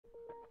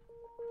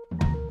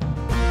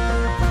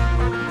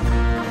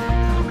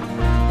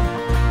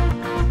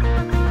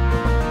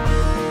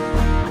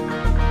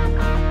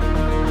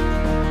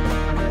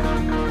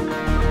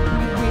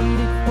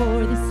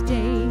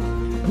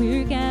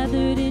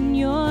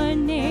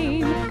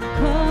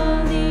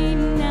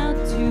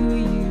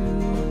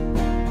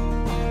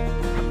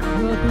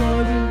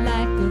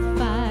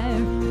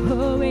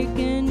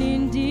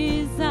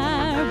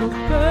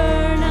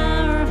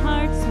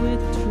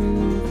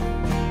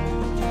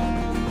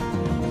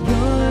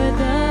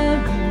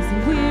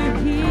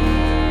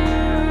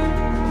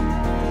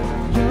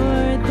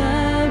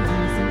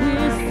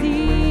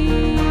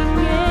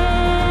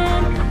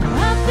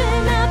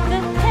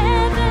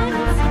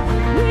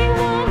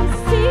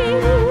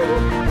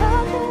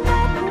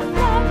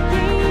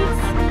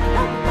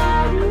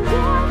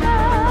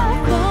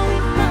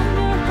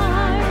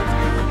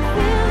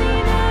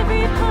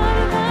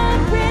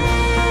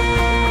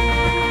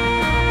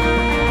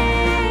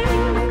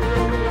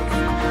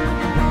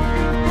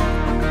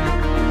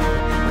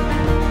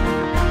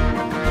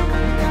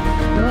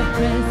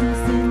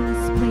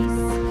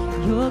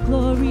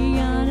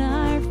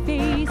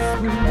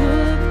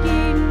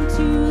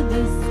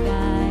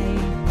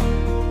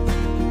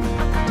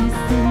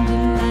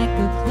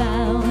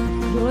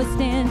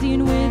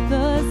reign with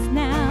us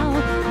now.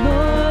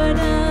 Lord,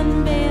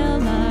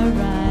 unveil our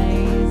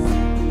eyes.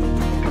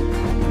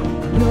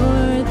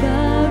 You're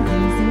the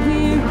reason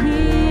we're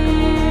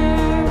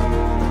here.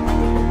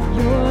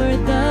 You're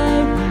the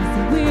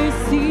reason we're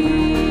singing.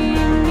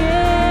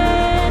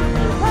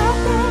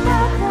 Open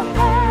up the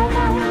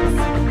heavens,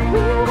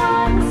 we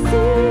want to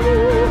see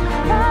you.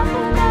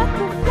 Open up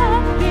the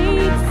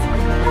floodgates,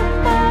 a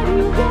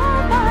mighty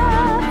river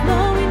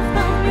flowing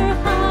from your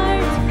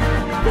heart,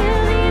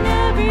 filling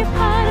every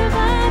part of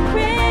our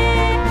praise.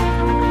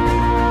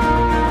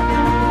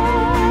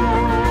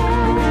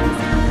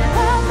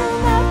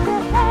 Open up the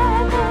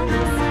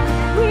heavens,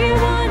 we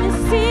want to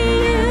see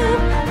you.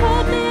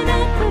 Open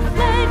up the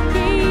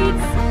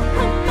floodgates,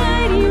 a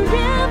mighty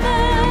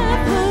river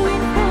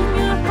flowing from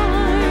your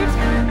heart,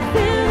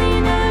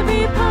 filling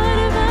every part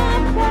of our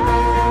praise.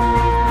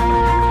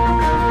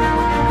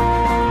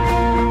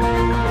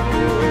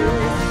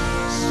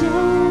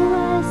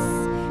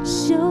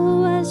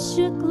 Show us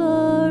your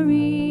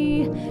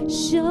glory.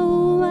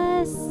 Show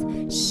us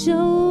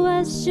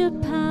your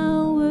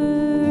power.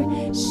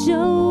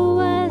 Show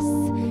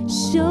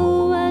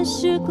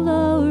us your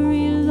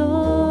glory,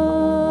 Lord.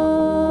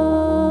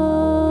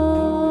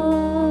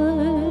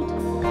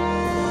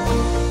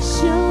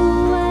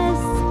 Show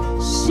us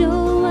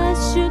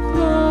your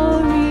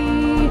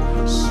glory.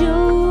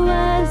 Show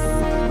us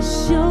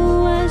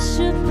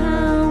your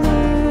power.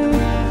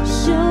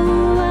 Show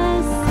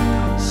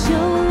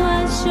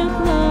us your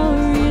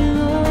glory,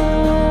 Lord.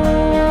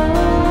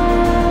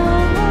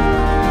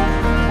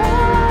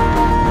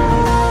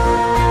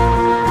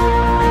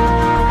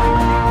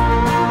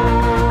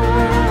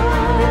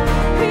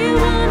 We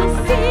wanna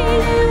see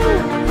you.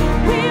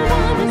 We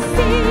wanna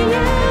see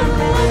you.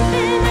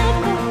 Open up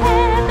the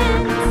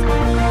heavens.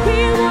 We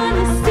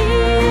wanna see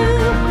you.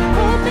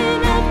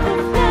 Open up the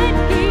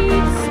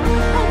floodgates.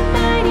 A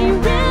mighty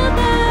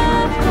river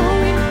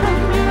flowing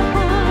from your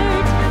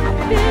heart,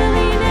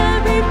 filling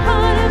every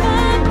part of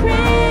our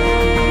praise.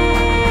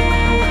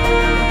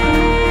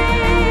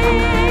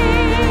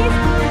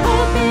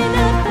 Open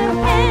up the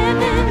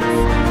heavens.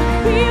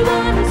 We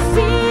wanna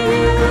see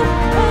you.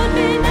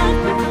 Open up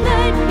the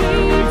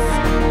floodgates.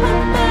 A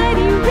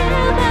mighty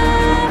river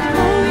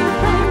flowing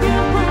from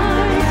your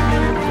heart,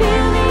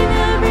 filling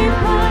every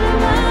part of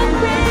our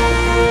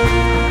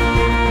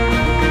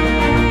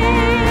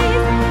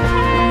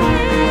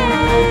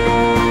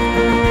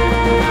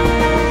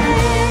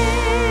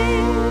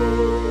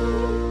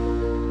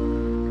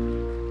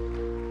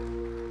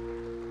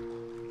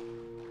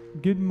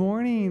Good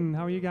morning.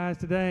 How are you guys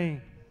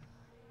today?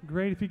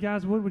 Great. If you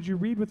guys would you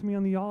read with me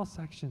on the all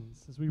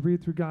sections as we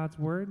read through God's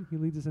word? He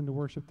leads us into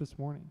worship this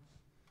morning.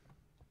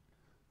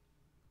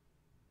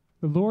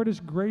 The Lord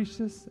is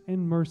gracious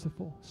and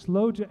merciful,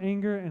 slow to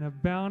anger and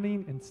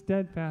abounding in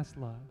steadfast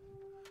love.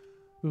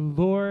 The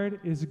Lord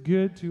is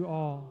good to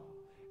all,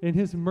 and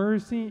his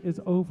mercy is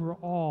over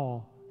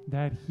all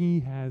that he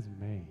has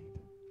made.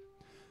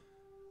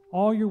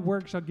 All your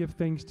work shall give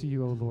thanks to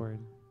you, O Lord,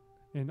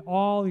 and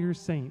all your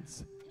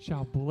saints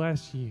shall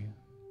bless you.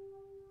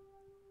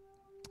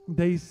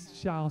 They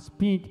shall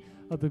speak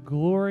of the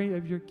glory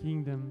of your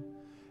kingdom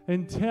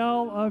and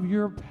tell of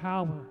your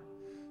power,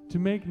 to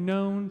make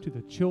known to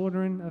the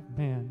children of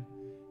man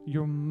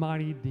your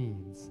mighty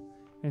deeds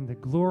and the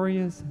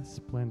glorious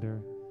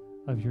splendor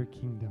of your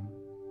kingdom.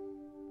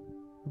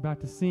 We're about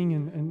to sing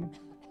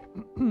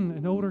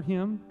an older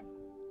hymn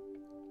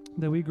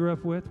that we grew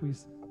up with. We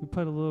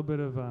put a little bit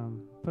of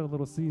put a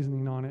little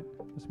seasoning on it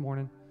this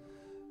morning,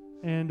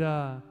 and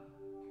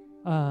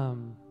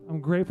I'm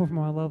grateful for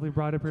my lovely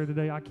bride up here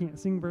today. I can't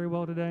sing very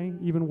well today,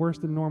 even worse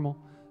than normal.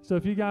 So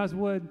if you guys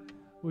would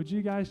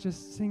you guys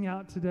just sing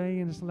out today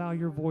and just allow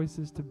your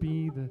voices to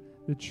be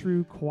the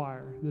true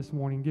choir this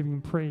morning, giving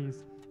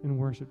praise and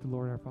worship to the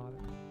Lord our Father.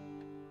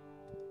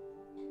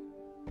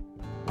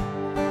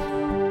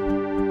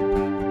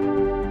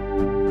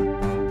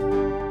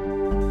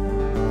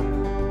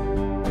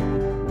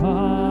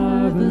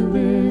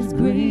 marvelous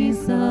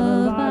grace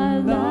of our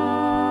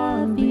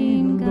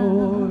loving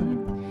God,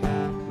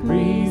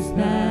 grace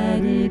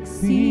that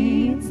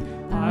exceeds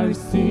our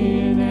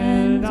sin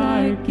and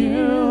our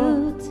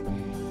guilt,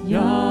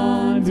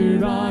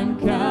 yonder on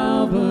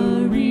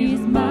Calvary's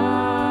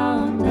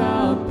mount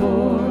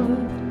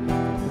outpoured,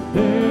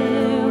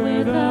 there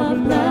where the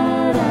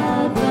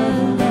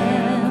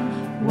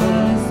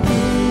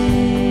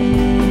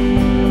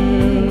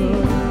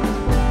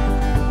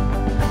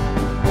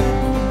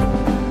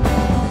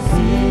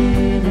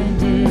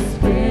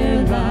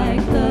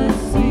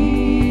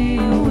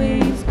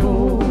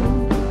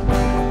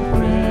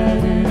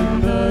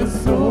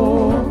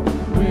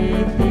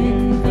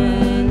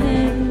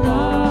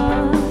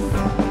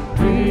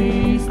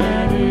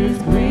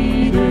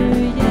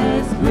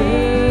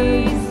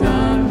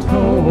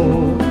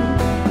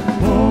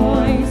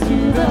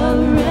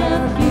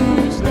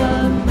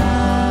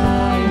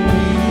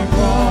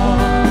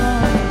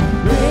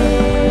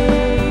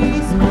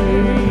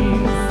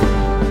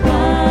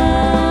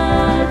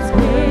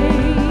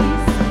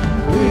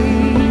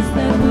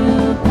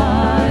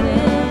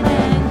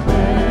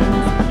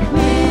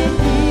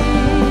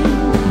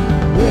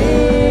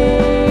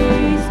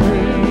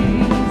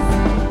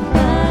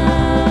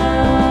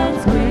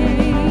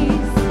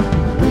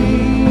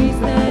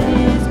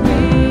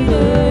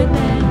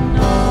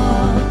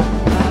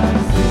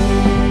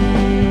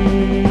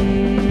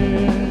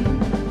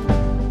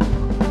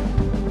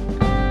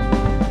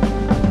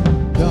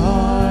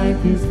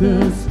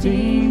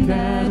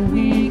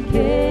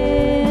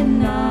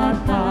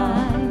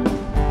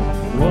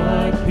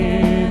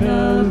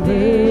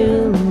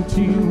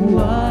to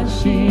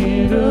wash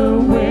it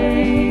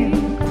away.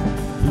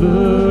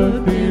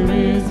 Look, there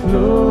is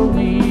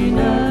flowing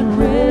a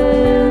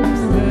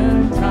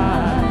crimson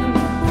tide,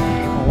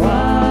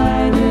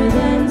 wider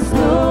than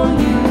snow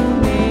you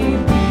may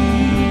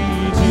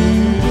be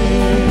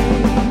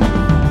today.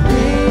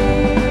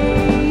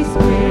 Grace,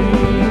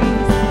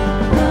 grace,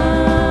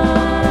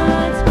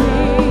 God's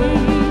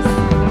grace,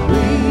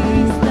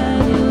 grace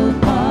that will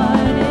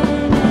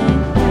pardon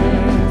and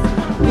cleanse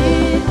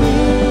within.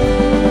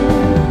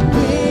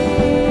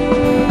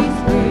 Grace,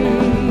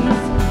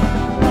 grace,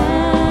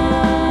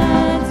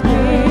 God's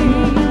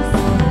grace,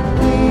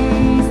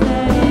 grace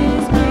that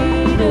is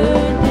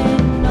greater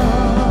than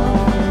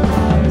all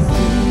our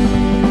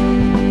sin.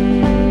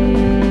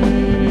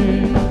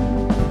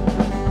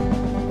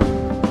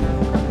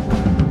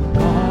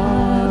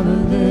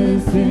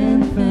 Marvelous,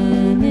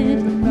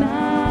 infinite,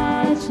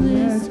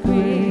 matchless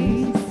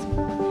grace,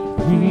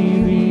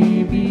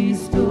 freely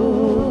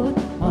bestowed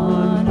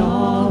on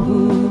all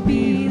who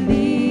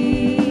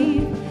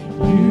believe.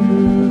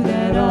 You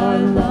that are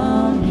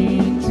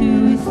longing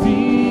to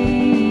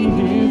see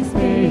His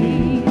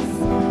face,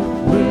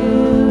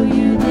 will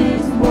you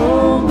this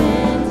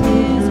moment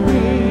His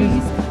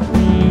grace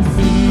receive?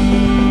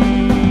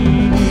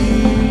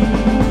 Grace,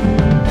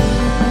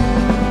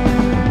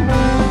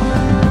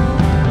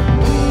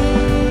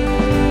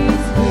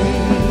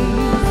 grace,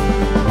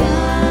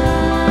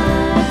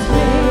 God's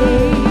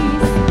grace,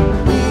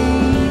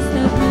 grace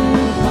that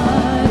will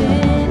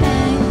pardon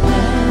and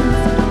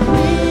cleanse within.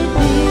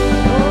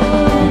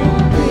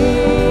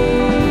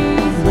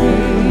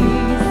 Grace,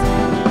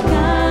 grace,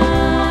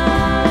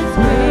 God's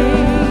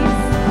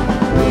grace,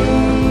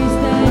 grace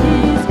that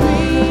is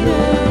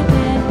greater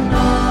than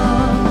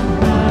all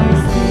our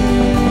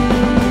sin.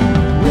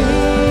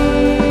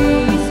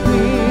 Grace,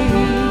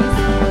 grace,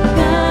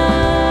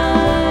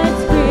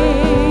 God's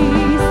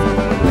grace,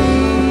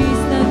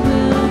 grace that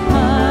will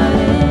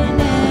pardon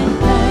and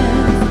cleanse within.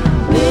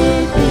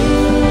 Grace,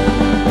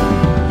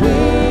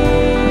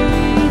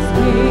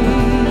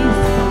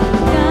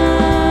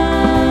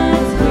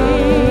 grace, God's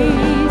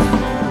grace,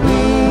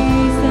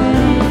 grace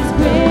that is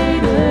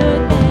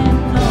greater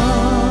than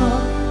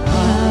all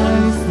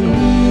our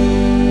sin.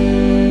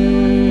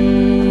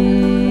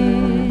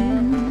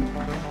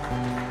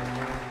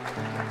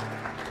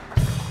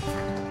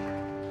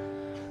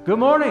 Good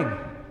morning.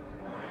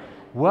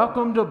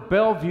 Welcome to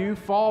Bellevue,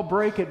 fall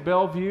break at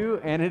Bellevue,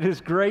 and it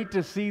is great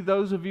to see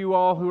those of you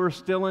all who are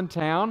still in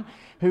town,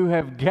 who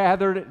have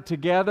gathered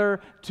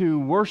together to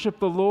worship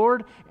the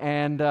Lord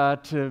and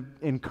to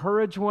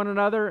encourage one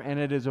another, and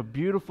it is a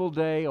beautiful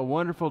day, a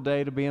wonderful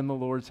day to be in the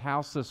Lord's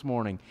house this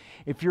morning.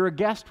 If you're a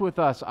guest with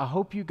us, I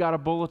hope you got a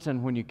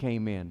bulletin when you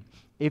came in.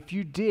 If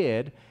you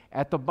did,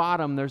 at the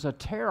bottom there's a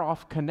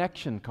tear-off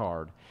connection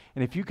card.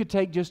 And if you could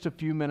take just a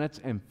few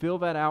minutes and fill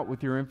that out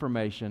with your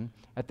information,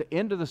 at the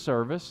end of the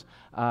service,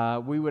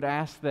 we would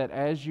ask that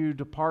as you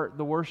depart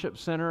the worship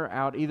center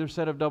out either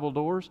set of double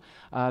doors,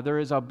 there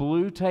is a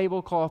blue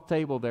tablecloth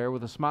table there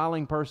with a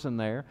smiling person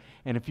there.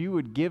 And if you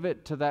would give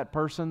it to that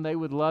person, they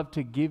would love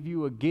to give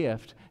you a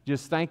gift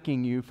just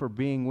thanking you for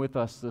being with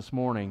us this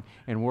morning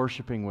and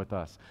worshiping with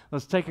us.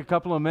 Let's take a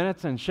couple of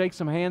minutes and shake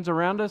some hands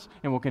around us,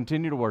 and we'll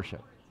continue to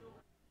worship.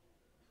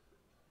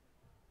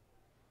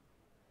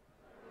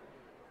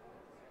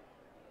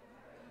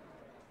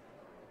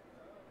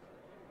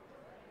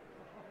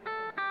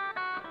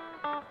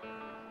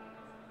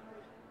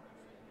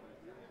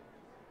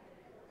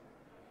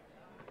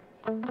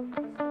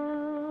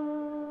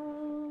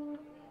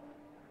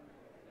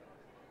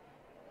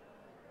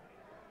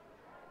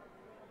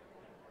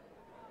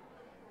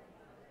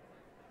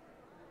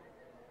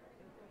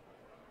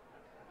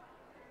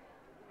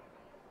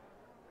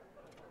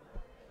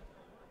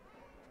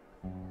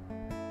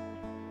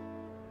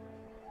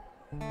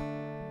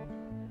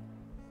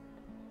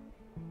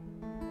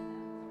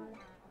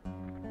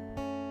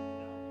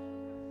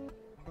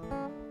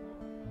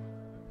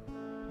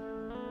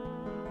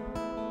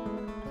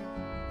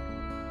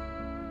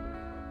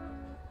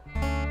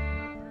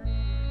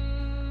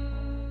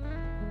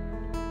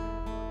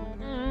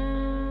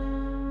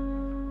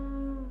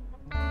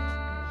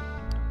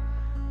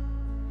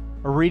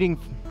 A reading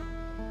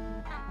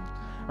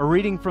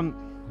from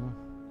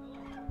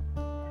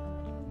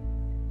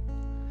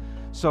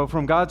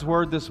God's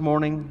Word this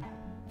morning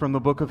from the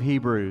book of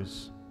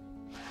Hebrews.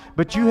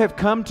 But you have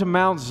come to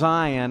Mount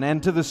Zion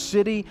and to the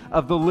city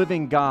of the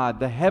living God,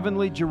 the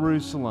heavenly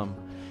Jerusalem,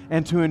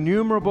 and to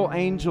innumerable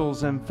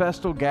angels in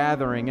festal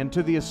gathering, and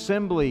to the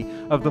assembly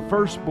of the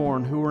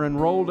firstborn who are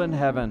enrolled in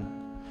heaven,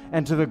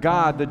 and to the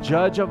God, the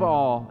judge of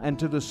all, and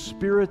to the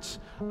spirits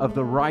of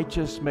the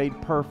righteous made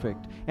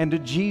perfect, and to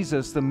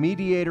Jesus, the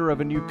mediator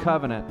of a new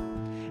covenant,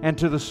 and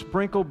to the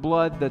sprinkled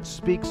blood that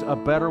speaks a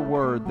better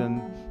word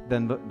than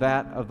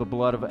that of the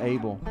blood of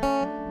Abel.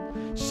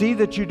 See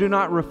that you do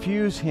not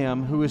refuse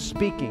him who is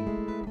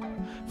speaking.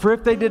 For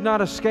if they did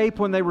not escape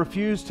when they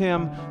refused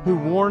him who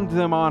warned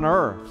them on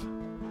earth,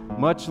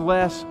 much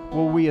less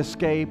will we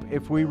escape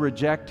if we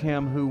reject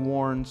him who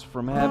warns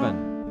from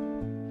heaven.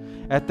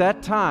 At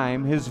that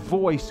time, his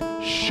voice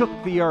shook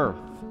the earth.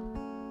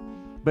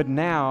 But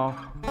now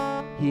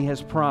he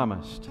has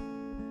promised,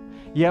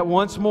 "Yet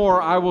once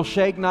more I will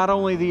shake not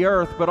only the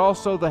earth, but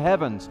also the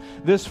heavens."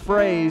 This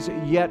phrase,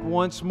 "yet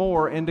once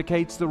more,"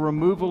 indicates the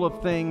removal of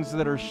things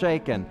that are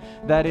shaken.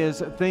 That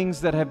is, things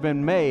that have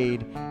been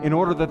made, in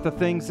order that the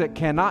things that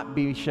cannot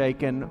be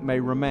shaken may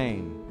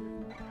remain.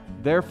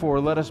 Therefore,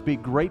 let us be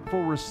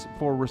grateful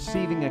for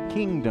receiving a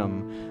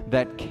kingdom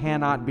that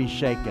cannot be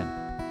shaken.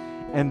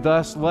 And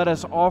thus, let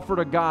us offer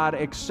to God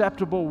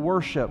acceptable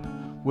worship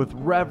with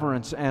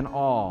reverence and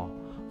awe,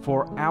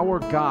 for our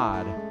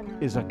God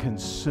is a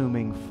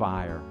consuming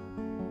fire.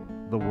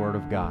 The Word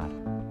of God.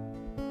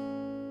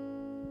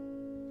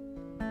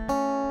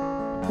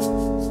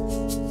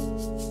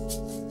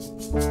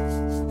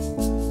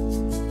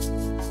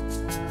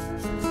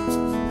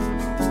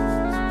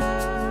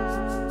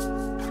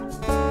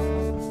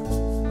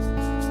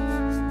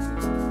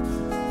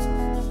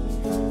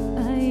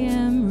 I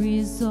am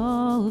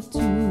resolved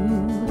to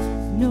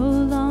no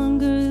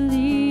longer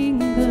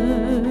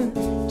linger,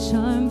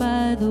 charmed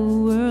by the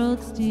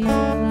world's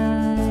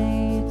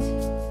delight.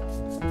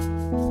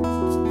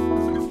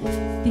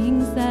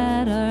 Things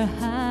that are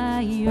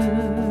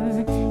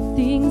higher,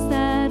 things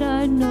that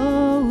are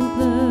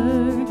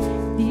nobler,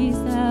 these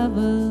have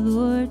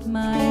allured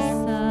my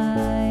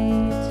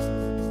sight.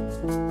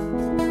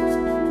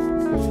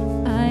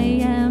 I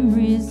am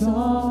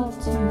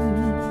resolved to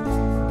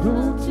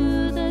go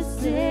to the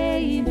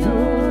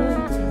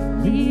Savior,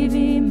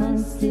 leaving my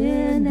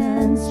sin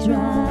and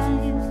strife.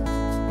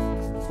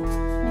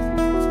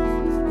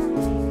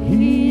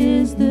 He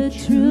is the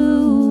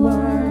true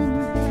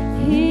one,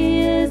 He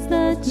is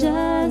the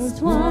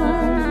just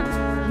one,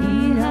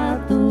 He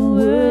hath the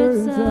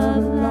words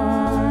of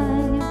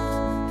life.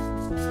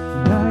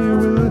 I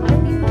will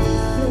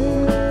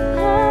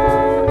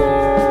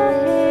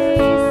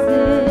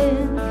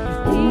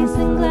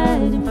Hasten,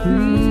 glad and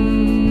free.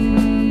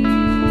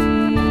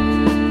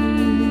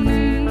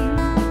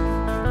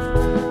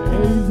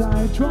 as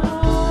I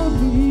draw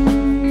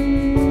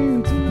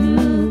near to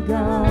you,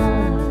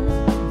 God.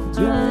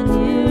 Draw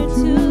near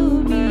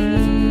to me.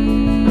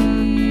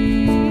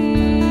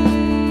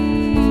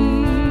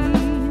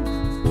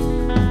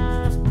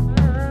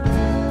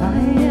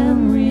 I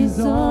am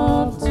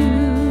resolved to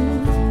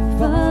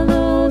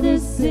follow the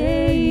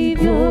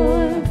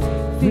Savior,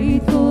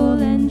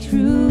 faithful and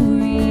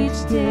true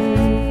each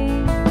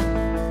day.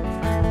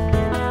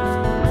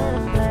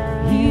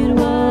 Hear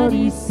what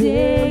He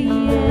saith,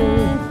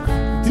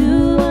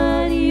 do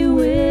what He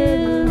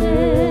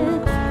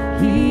willeth.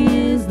 He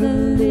is the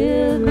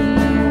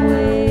living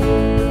way.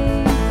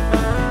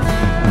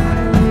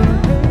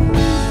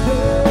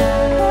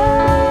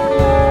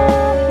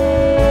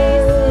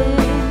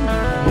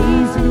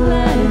 Hasten,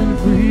 glad and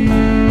free.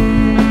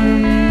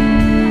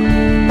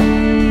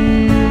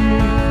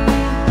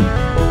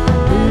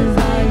 As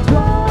I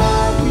draw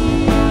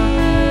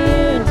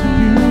near to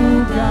you,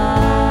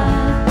 God,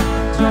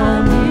 draw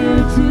near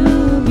to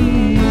me.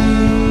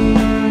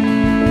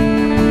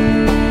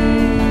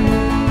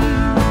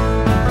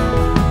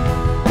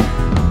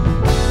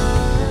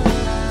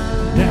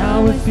 Now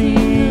I see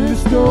the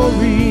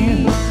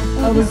story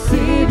of a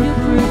Savior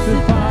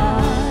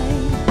crucified,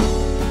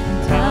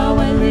 And how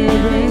I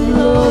live in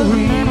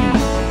glory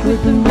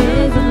with the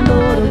risen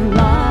Lord of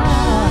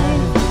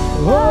life.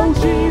 Oh,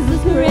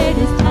 Jesus,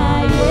 greatest,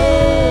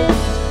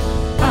 highest,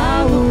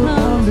 I will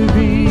come to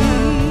thee.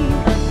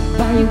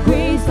 By your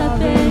grace I've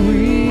been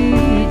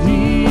redeemed.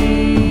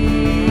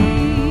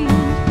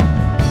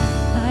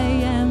 I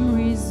am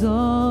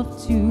resolved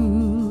to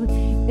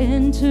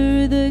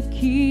enter the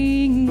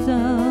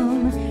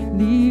kingdom,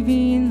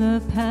 leaving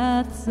the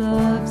paths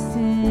of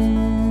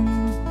sin.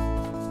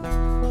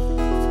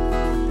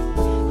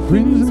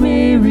 Friends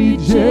may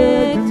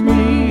reject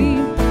me,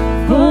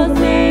 foes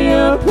may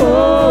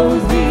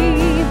oppose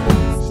me,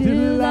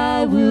 still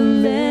I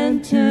will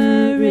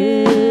enter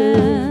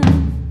in.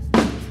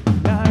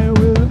 I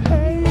will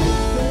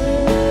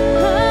hasten.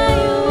 I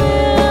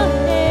will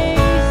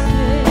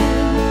hasten,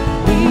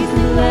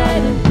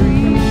 glad and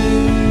free.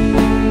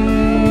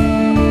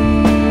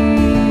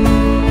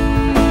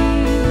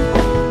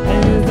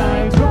 As I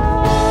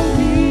draw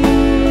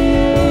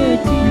Near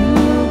to you,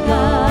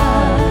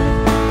 God,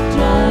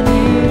 draw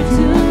near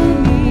to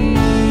me.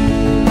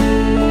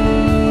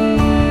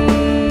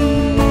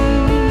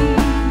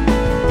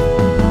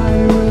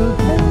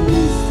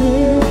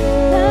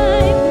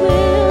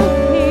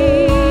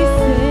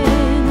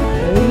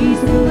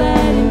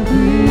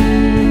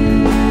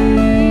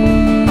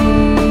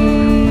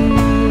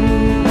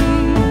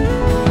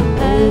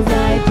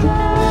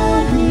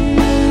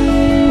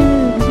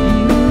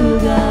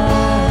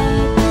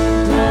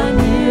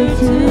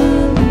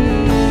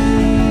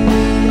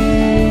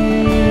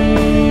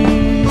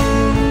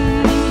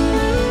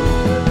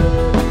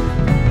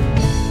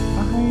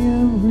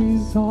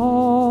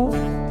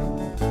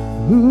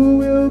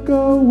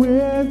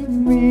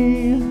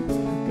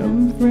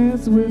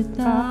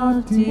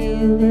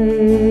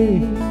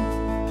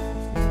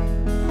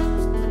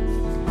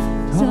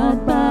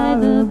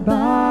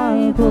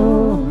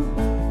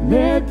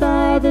 led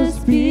by the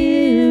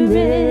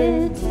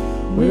Spirit,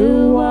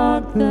 we'll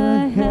walk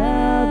the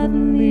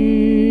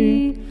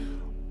heavenly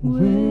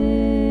way.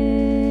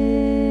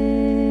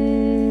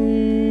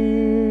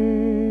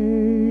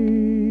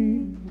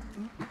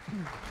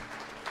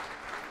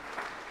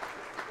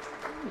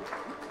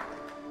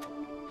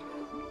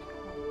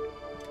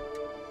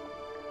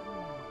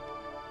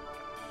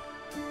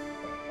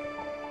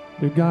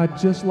 Dear God,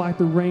 just like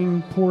the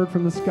rain poured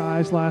from the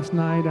skies last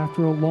night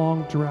after a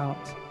long drought,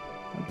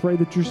 I pray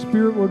that your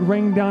Spirit would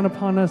rain down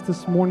upon us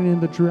this morning in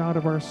the drought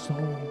of our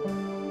soul.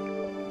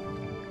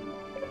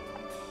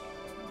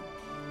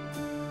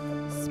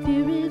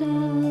 Spirit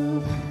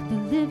of the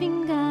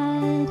living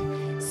God,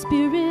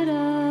 Spirit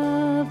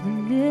of the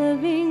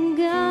living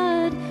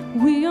God,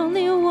 we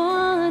only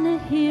want to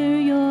hear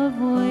your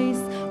voice.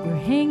 We're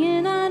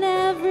hanging on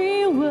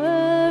every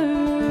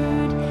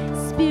word.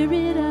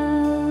 Spirit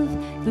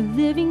of the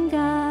living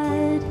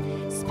God,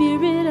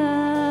 Spirit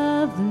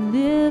of the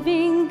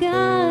living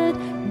God,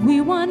 we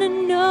want to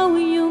know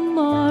you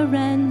more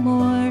and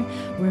more.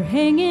 We're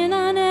hanging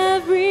on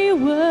every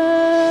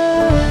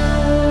word.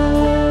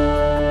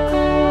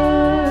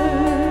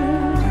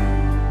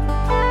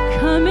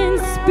 Come and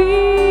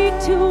speak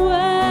to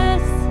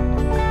us,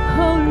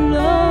 oh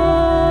Lord.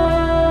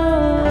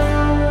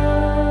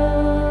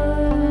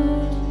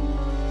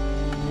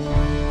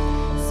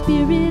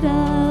 Spirit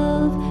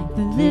of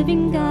the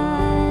living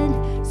God,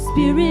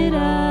 Spirit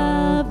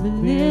of the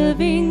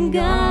living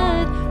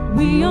God,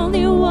 we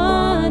only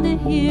want to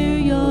hear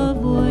your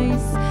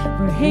voice.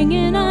 We're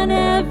hanging on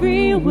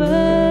every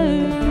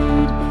word.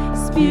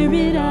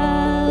 Spirit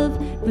of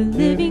the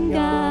living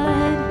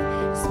God,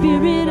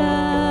 Spirit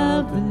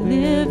of the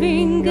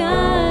living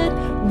God,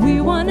 we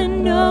want to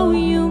know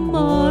you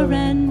more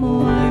and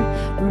more.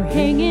 We're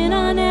hanging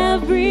on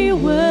every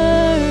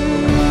word.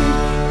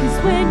 'Cause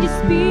when you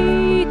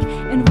speak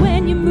and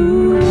when you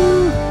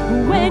move,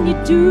 when you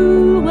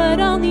do what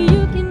only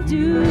you can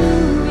do,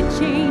 it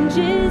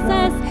changes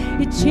us,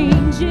 it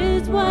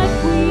changes what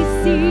we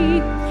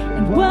see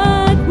and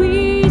what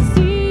we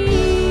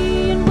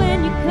see. And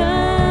when you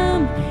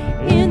come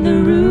in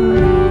the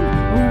room,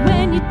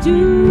 when you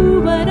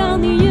do what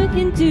only you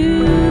can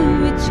do,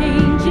 it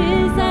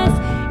changes us,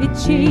 it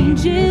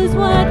changes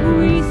what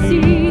we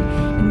see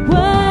and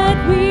what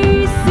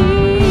we see.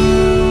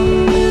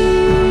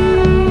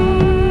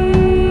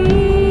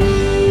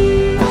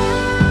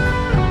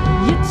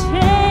 You're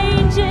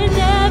changing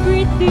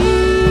everything.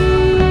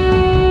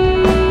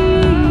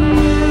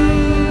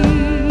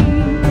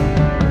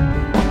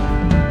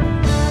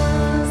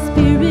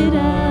 Spirit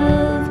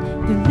of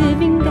the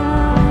living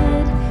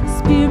God,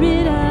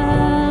 Spirit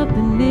of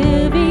the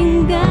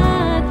living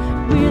God,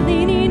 we're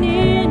leaning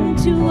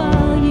into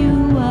all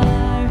you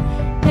are.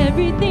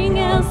 Everything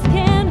else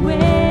can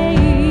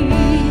wait.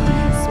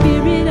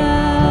 Spirit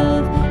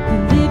of the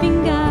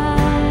living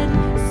God,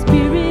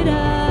 Spirit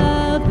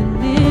of the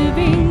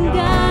living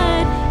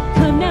God,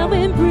 come now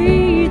and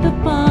breathe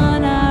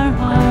upon our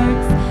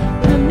hearts.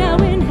 Come now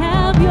and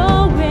have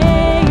your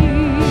way.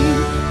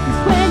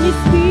 'Cause when you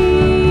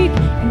speak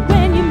and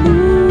when you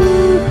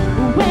move,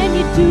 when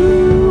you do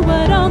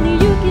what only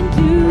you can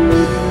do,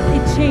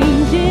 it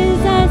changes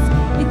us,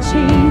 it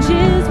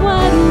changes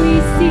what we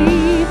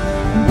see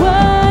and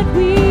what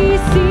we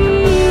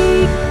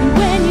see. And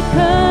when you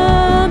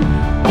come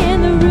in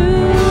the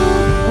room,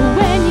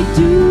 when you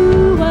do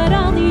what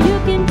only you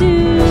can do,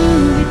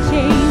 it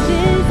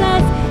changes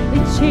us,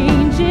 it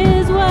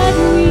changes what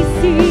we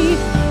see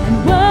and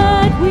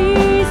what we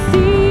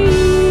see.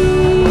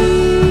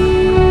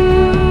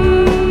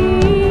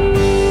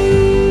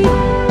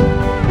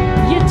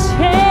 You're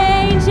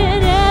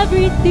changing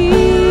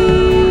everything.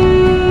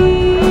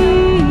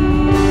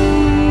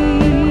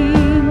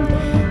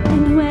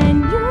 And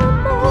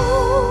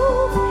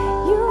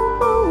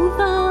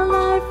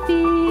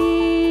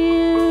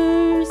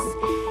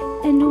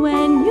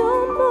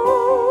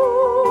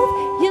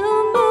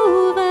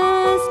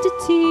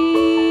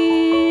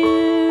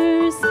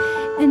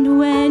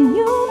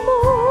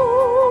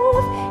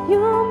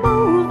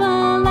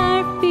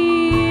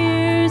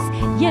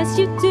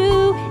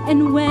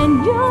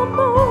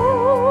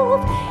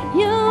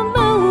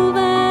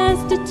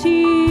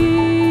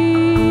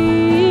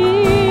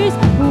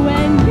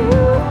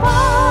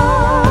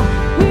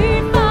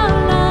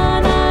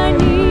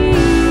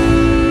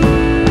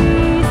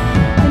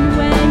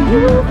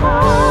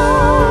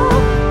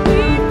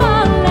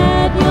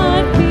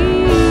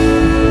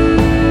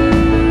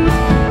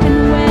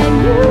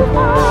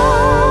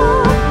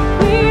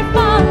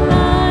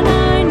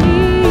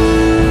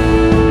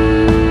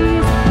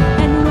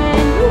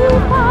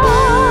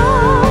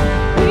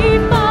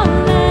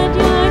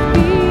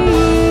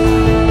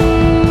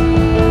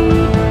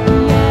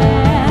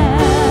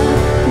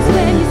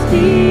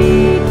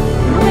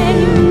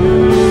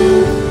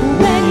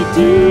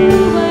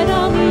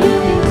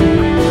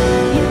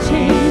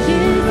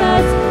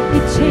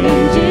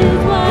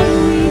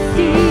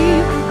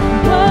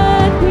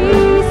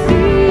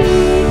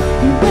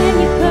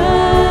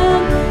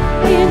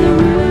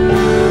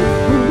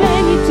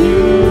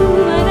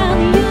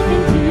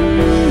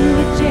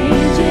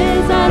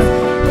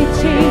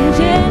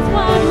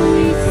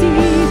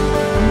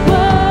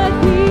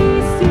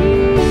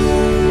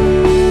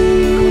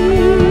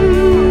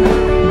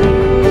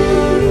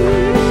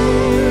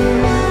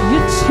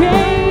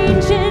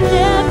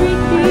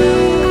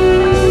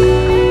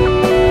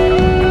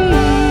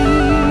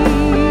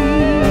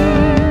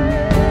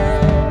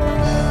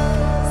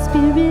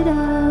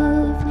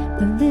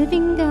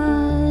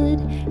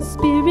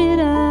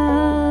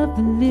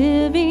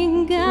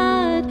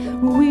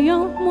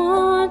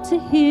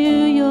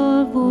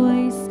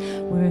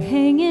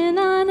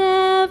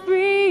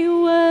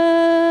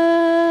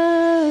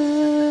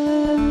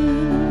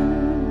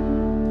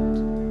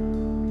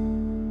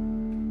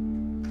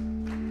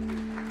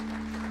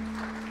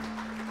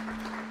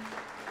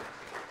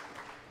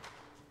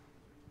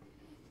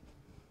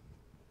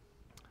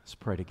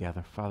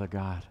together. Father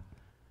God,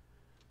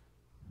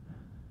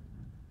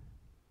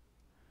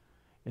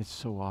 it's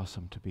so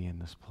awesome to be in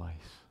this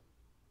place.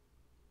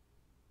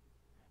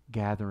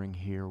 Gathering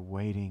here,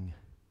 waiting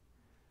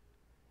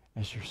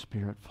as your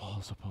Spirit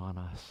falls upon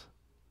us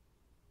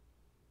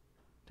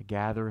to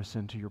gather us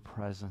into your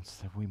presence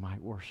that we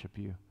might worship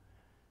you.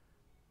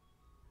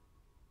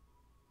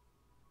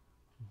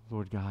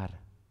 Lord God,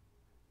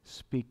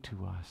 speak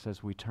to us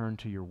as we turn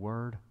to your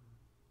word.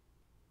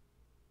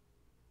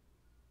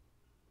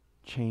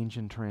 Change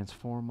and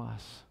transform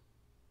us.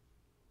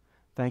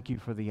 Thank you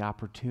for the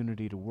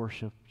opportunity to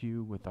worship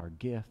you with our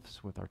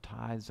gifts, with our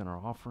tithes and our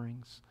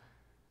offerings.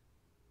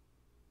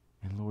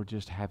 And Lord,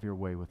 just have your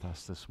way with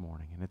us this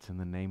morning. And it's in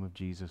the name of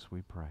Jesus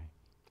we pray.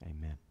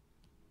 Amen.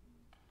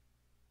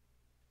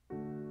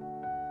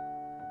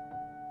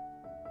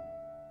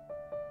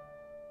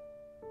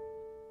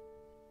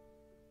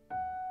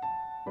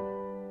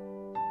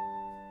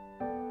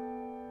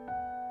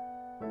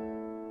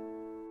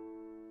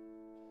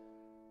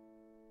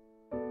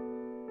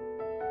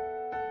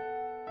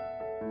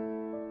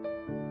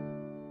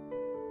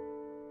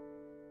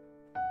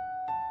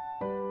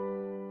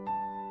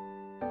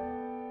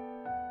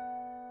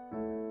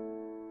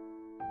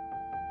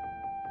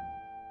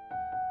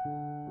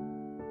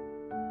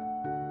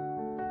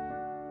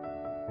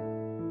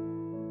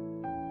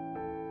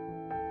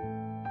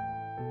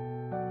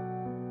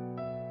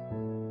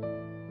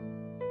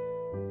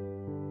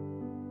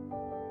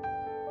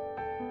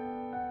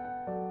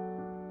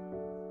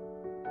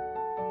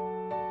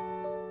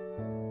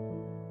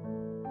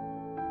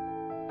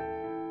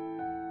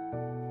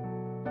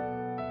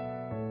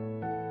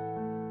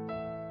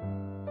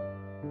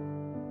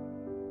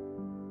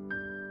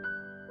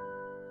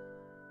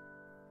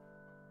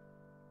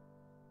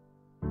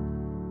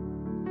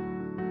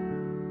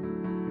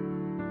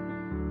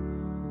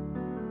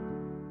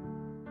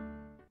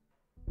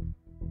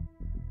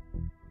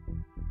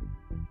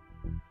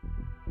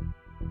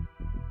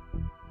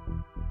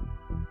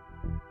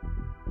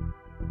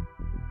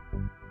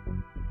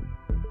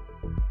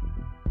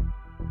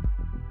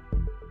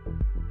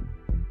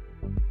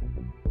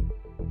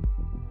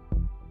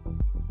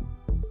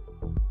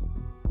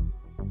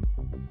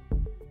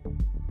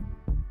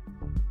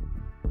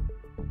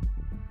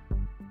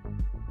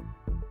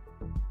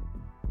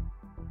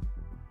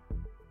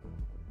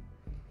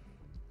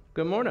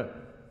 Good morning.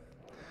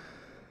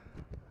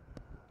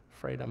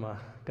 Afraid I'm going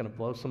to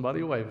blow somebody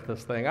away with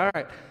this thing. All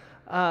right.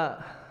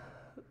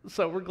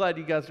 So we're glad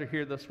you guys are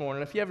here this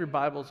morning. If you have your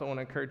Bibles, I want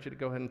to encourage you to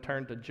go ahead and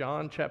turn to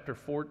John chapter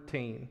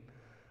 14.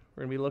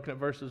 We're going to be looking at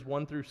verses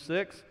 1 through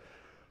 6.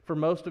 For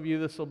most of you,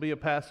 this will be a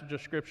passage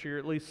of Scripture you're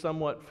at least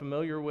somewhat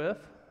familiar with,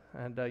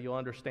 and you'll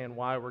understand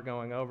why we're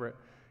going over it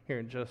here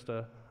in just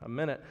a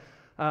minute.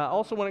 I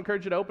also want to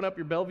encourage you to open up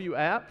your Bellevue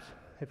apps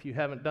if you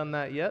haven't done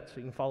that yet, so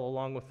you can follow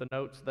along with the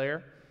notes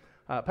there.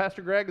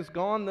 Pastor Greg is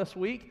gone this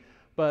week,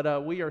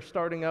 but we are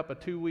starting up a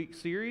 2-week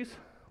series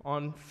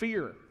on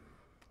fear.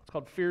 It's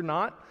called Fear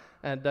Not,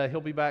 and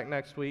he'll be back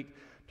next week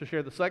to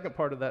share the second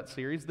part of that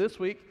series. This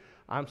week,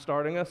 I'm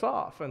starting us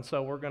off, and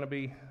so we're going to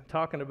be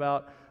talking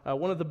about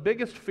one of the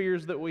biggest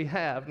fears that we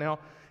have. Now,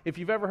 if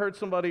you've ever heard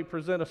somebody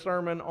present a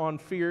sermon on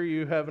fear,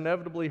 you have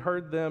inevitably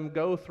heard them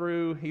go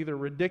through either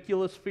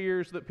ridiculous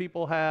fears that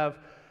people have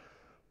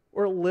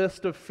or a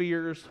list of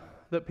fears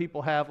that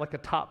people have, like a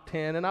top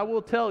 10. And I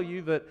will tell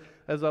you that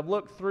as I've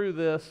looked through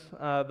this,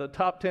 the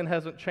top 10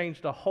 hasn't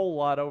changed a whole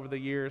lot over the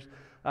years.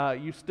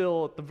 You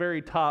still, at the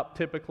very top,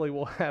 typically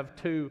will have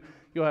two.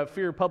 You'll have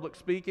fear of public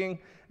speaking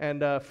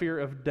and fear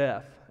of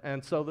death.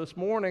 And so this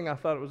morning, I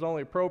thought it was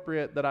only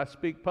appropriate that I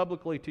speak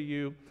publicly to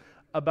you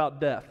about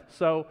death.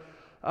 So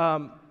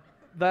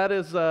that's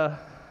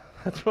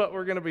what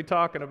we're going to be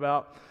talking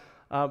about.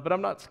 But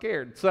I'm not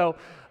scared. So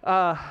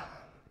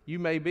you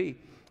may be.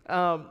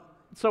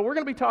 So we're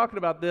going to be talking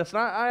about this, and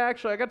I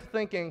got to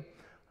thinking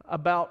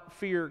about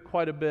fear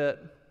quite a bit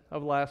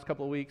over the last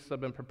couple of weeks.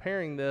 I've been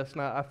preparing this,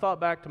 and I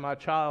thought back to my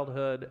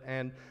childhood,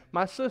 and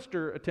my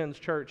sister attends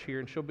church here,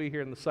 and she'll be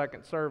here in the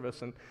second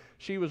service, and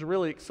she was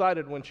really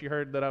excited when she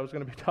heard that I was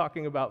going to be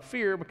talking about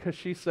fear because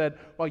she said,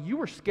 well, you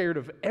were scared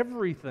of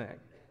everything.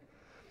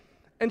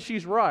 And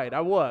she's right,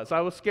 I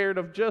was scared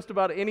of just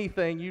about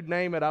anything, you'd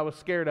name it, I was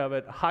scared of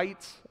it.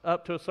 Heights,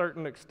 up to a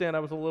certain extent, I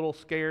was a little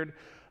scared.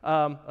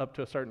 Up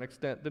to a certain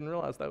extent. Didn't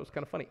realize that was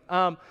kind of funny.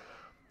 I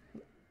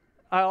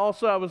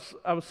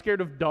was scared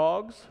of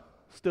dogs,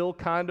 still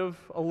kind of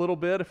a little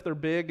bit if they're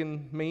big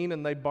and mean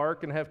and they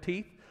bark and have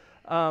teeth.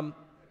 I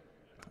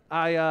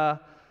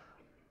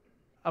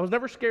was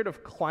never scared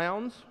of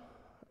clowns.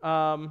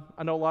 I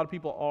know a lot of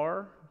people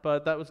are,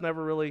 but that was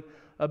never really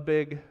a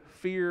big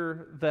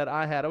fear that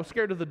I had. I was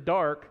scared of the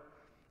dark.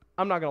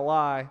 I'm not going to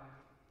lie.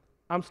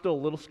 I'm still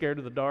a little scared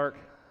of the dark.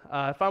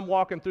 If I'm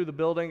walking through the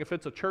building, if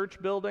it's a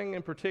church building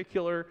in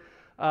particular,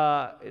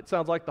 it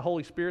sounds like the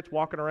Holy Spirit's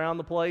walking around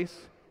the place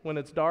when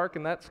it's dark,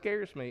 and that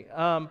scares me.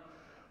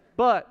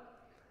 But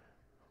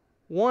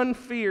one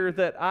fear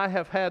that I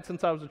have had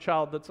since I was a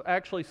child that's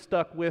actually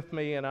stuck with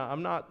me, and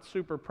I'm not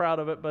super proud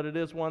of it, but it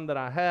is one that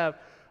I have.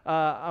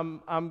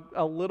 I'm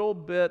a little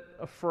bit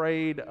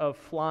afraid of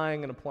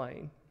flying in a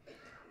plane.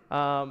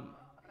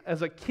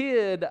 As a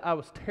kid, I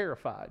was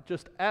terrified,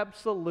 just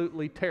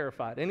absolutely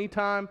terrified.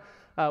 Anytime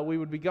we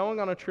would be going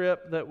on a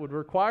trip that would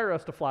require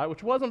us to fly,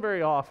 which wasn't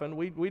very often.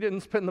 We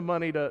didn't spend the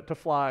money to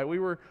fly. We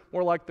were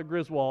more like the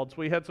Griswolds.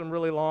 We had some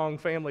really long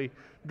family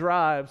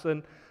drives,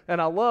 and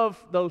I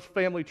love those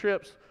family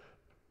trips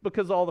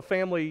because all the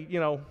family,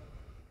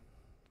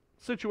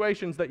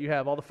 situations that you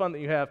have, all the fun that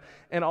you have,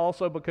 and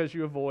also because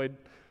you avoid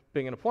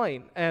being in a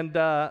plane. And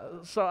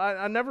so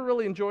I never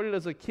really enjoyed it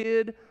as a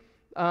kid.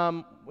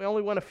 We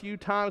only went a few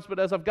times, but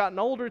as I've gotten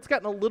older, it's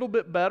gotten a little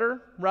bit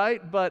better,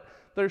 right? But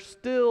there's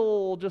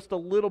still just a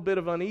little bit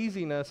of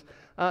uneasiness.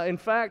 In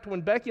fact,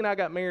 when Becky and I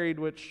got married,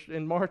 which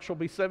in March will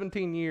be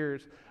 17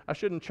 years, I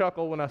shouldn't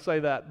chuckle when I say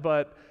that,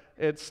 but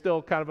it's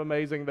still kind of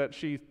amazing that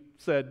she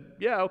said,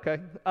 yeah, okay.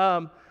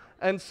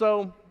 And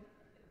so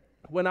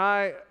when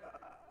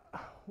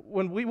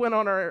we went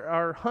on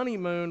our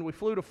honeymoon, we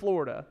flew to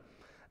Florida.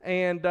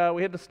 And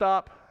we had to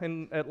stop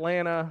in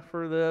Atlanta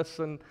for this,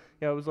 and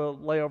it was a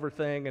layover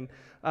thing.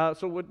 And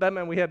so that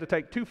meant we had to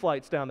take 2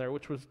 flights down there,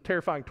 which was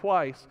terrifying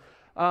twice.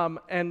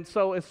 And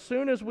so as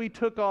soon as we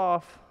took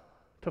off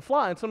to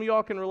fly, and some of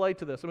y'all can relate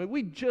to this. I mean,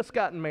 we just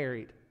gotten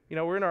married.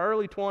 We're in our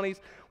early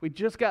 20s. We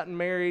just gotten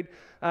married.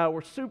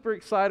 We're super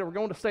excited. We're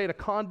going to stay at a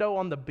condo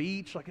on the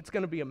beach. Like, it's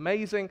going to be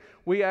amazing.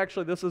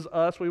 This is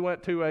us. We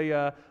went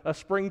to a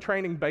spring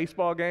training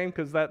baseball game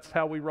because that's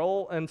how we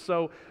roll. And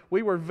so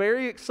we were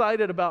very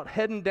excited about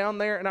heading down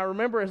there. And I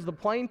remember as the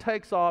plane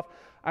takes off,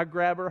 I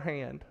grab her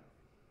hand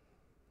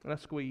and I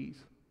squeeze.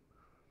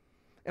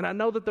 And I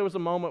know that there was a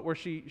moment where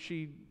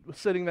she was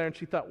sitting there and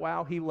she thought,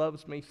 wow, he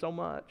loves me so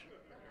much.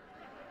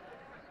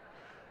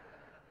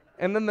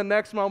 And then the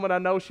next moment, I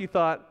know she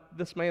thought,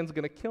 this man's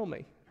going to kill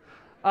me.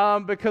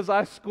 Because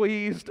I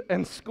squeezed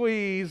and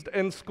squeezed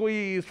and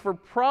squeezed for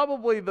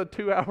probably the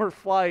 2-hour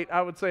flight.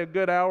 I would say a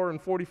good hour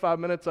and 45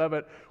 minutes of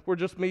it were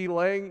just me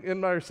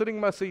sitting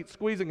in my seat,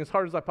 squeezing as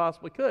hard as I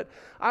possibly could.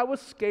 I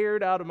was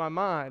scared out of my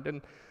mind.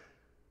 And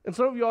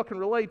some of y'all can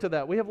relate to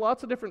that. We have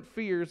lots of different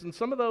fears, and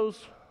some of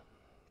those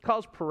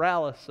cause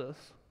paralysis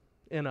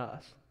in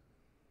us.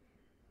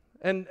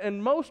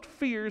 And most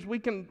fears, we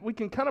can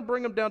kind of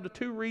bring them down to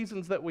 2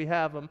 reasons that we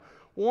have them.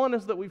 One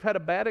is that we've had a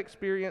bad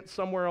experience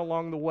somewhere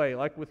along the way.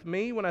 Like with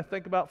me, when I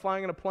think about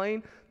flying in a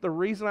plane, one of the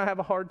reasons I have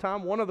a hard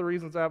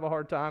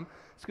time,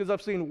 is because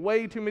I've seen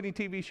way too many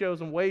TV shows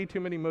and way too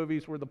many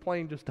movies where the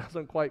plane just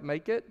doesn't quite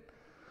make it.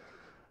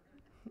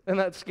 And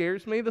that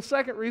scares me. The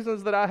second reason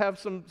is that I have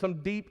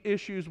some deep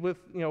issues with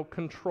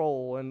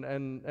control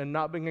and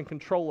not being in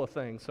control of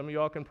things. Some of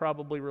y'all can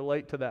probably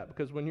relate to that,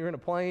 because when you're in a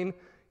plane,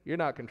 you're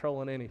not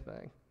controlling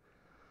anything.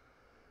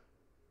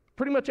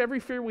 Pretty much every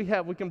fear we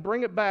have, we can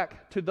bring it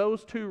back to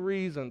those 2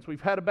 reasons.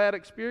 We've had a bad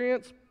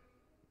experience,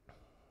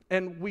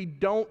 and we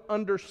don't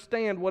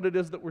understand what it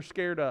is that we're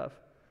scared of.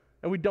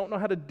 And we don't know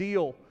how to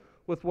deal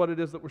with what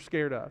it is that we're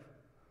scared of.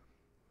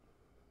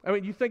 I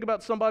mean, you think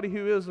about somebody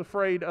who is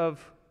afraid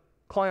of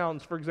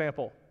clowns, for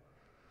example.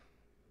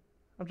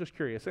 I'm just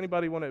curious.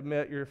 Anybody want to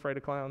admit you're afraid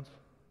of clowns?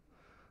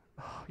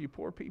 Oh, you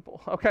poor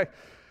people. Okay.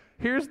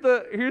 Here's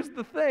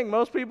the thing.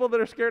 Most people that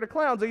are scared of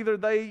clowns, either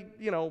they,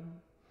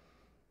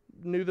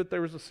 knew that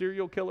there was a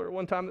serial killer at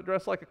one time that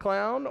dressed like a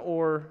clown,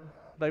 or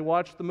they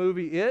watched the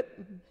movie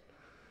It,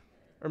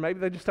 or maybe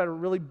they just had a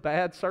really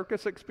bad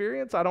circus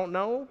experience. I don't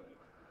know.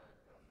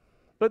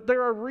 But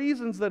there are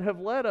reasons that have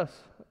led us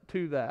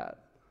to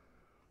that.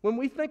 When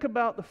we think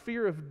about the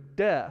fear of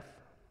death,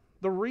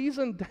 the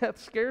reason death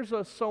scares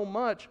us so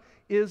much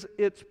is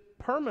it's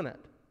permanent.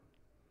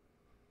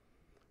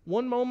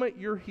 One moment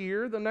you're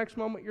here, the next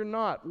moment you're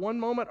not. One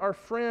moment our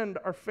friend,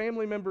 our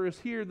family member is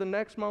here, the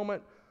next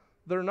moment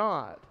they're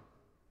not.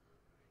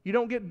 You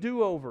don't get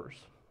do-overs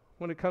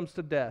when it comes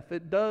to death.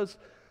 It does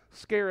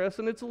scare us,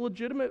 and it's a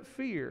legitimate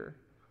fear.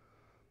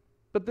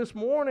 But this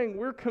morning,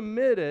 we're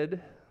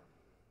committed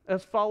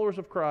as followers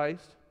of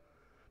Christ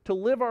to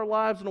live our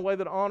lives in a way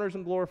that honors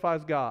and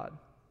glorifies God.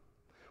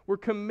 We're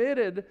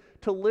committed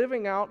to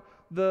living out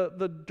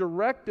the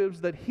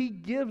directives that He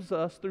gives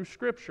us through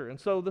Scripture. And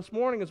so this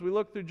morning, as we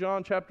look through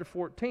John chapter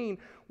 14,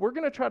 we're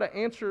going to try to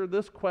answer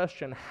this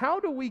question: how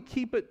do we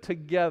keep it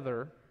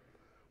together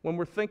when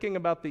we're thinking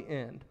about the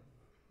end?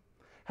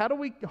 How do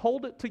we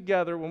hold it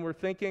together when we're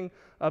thinking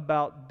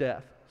about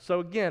death? So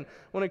again,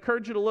 I want to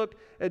encourage you to look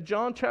at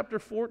John chapter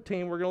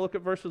 14. We're going to look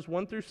at verses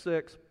 1 through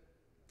 6,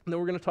 and then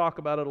we're going to talk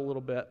about it a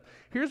little bit.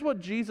 Here's what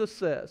Jesus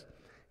says.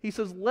 He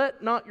says,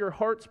 "Let not your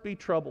hearts be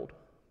troubled.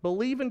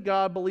 Believe in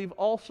God, believe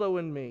also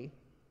in me.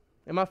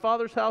 In my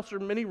Father's house are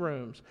many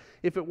rooms.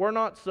 If it were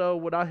not so,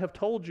 would I have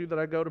told you that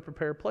I go to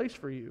prepare a place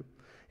for you?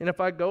 And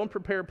if I go and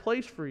prepare a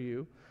place for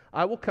you,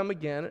 I will come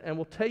again and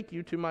will take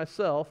you to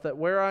myself, that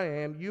where I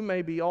am, you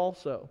may be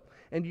also.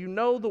 And you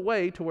know the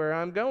way to where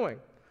I am going."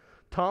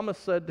 Thomas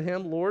said to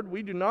him, "Lord,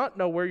 we do not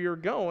know where you're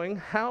going.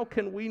 How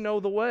can we know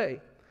the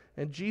way?"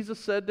 And Jesus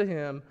said to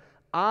him,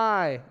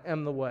 "I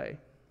am the way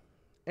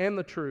and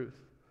the truth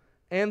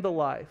and the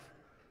life.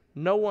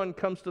 No one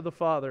comes to the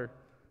Father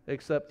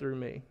except through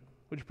me."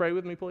 Would you pray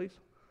with me, please?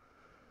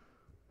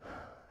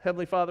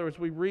 Heavenly Father, as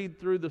we read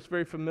through this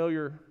very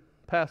familiar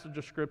passage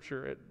of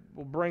Scripture, it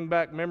will bring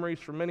back memories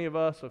for many of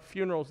us of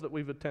funerals that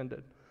we've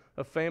attended,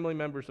 of family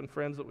members and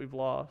friends that we've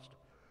lost.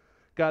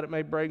 God, it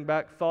may bring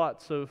back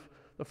thoughts of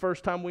the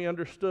first time we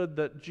understood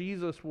that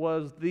Jesus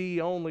was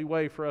the only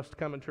way for us to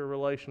come into a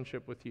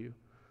relationship with you.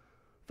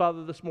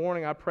 Father, this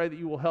morning I pray that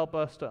you will help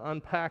us to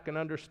unpack and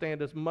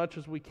understand as much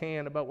as we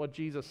can about what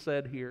Jesus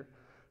said here.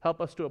 Help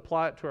us to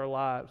apply it to our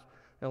lives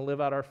and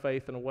live out our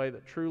faith in a way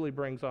that truly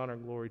brings honor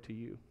and glory to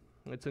you.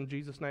 It's in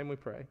Jesus' name we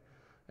pray.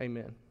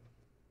 Amen.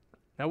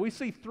 Now we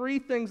see three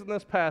things in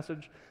this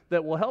passage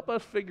that will help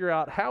us figure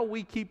out how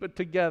we keep it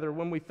together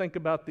when we think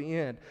about the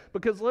end.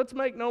 Because let's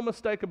make no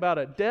mistake about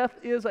it, death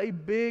is a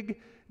big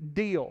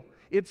deal.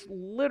 It's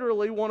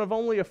literally one of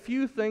only a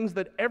few things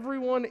that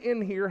everyone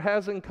in here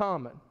has in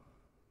common.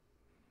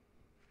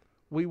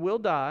 We will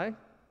die.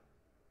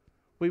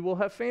 We will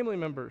have family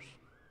members.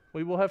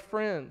 We will have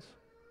friends.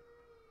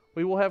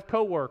 We will have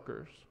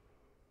coworkers.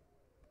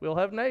 We'll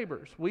have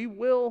neighbors. We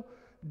will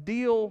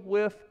deal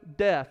with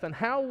death. And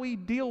how we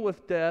deal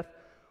with death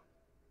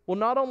will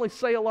not only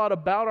say a lot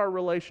about our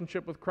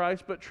relationship with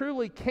Christ, but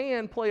truly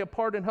can play a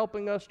part in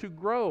helping us to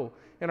grow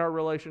in our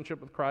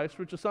relationship with Christ,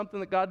 which is something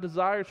that God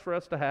desires for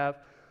us to have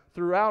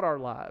throughout our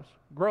lives,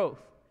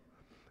 growth.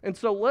 And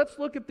so let's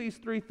look at these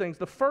three things.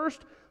 The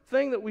first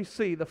thing that we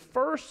see, the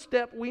first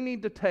step we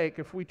need to take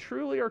if we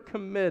truly are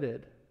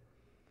committed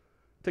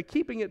to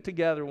keeping it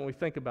together when we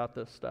think about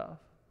this stuff,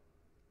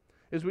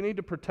 is we need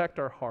to protect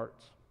our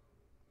hearts.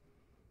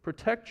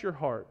 Protect your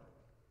heart.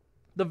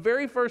 The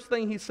very first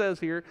thing he says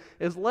here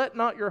is, let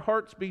not your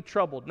hearts be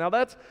troubled. Now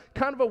that's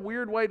kind of a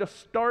weird way to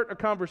start a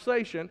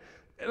conversation,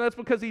 and that's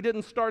because he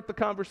didn't start the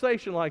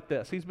conversation like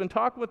this. He's been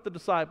talking with the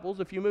disciples.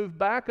 If you move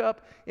back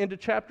up into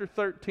chapter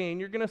 13,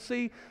 you're going to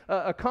see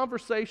a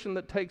conversation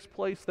that takes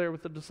place there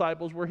with the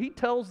disciples where he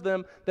tells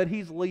them that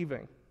he's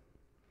leaving.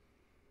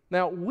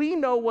 Now, we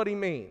know what he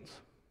means.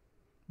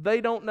 They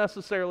don't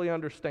necessarily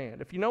understand.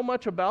 If you know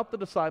much about the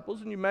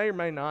disciples, and you may or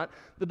may not,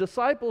 the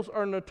disciples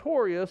are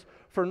notorious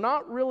for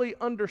not really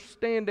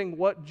understanding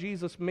what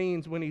Jesus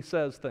means when he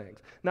says things.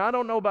 Now, I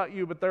don't know about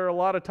you, but there are a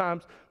lot of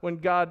times when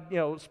God,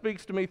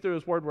 speaks to me through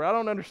his word where I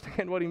don't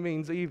understand what he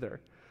means either.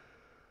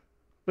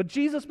 But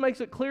Jesus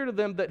makes it clear to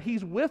them that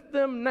he's with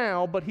them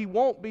now, but he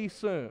won't be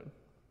soon.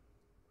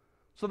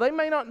 So they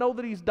may not know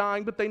that he's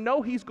dying, but they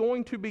know he's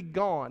going to be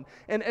gone.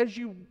 And as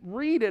you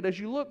read it, as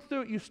you look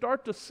through it, you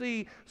start to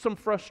see some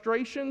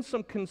frustration,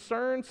 some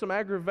concern, some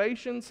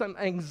aggravation, some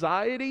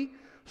anxiety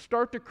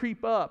start to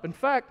creep up. In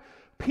fact,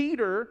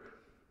 Peter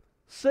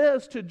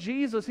says to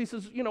Jesus, he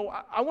says,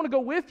 I want to go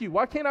with you.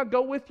 Why can't I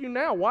go with you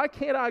now? Why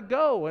can't I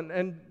go?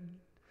 And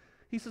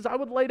he says, I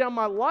would lay down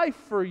my life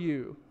for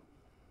you.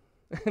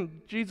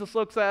 And Jesus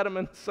looks at him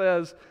and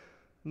says,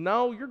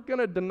 no, you're going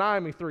to deny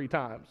me 3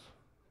 times.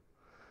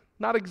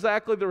 Not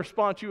exactly the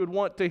response you would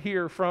want to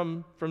hear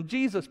from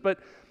Jesus, but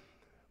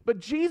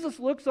Jesus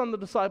looks on the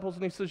disciples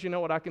and he says, you know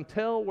what, I can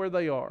tell where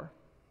they are.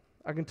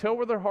 I can tell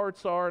where their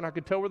hearts are, and I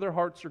can tell where their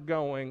hearts are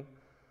going.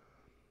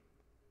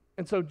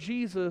 And so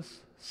Jesus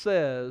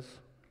says,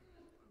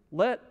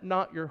 let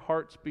not your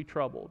hearts be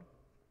troubled.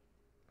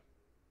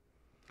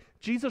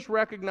 Jesus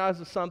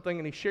recognizes something,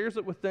 and he shares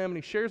it with them,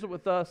 and he shares it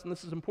with us, and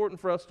this is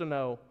important for us to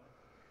know.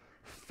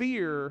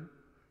 Fear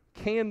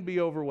can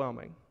be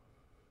overwhelming.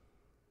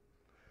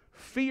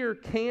 Fear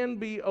can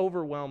be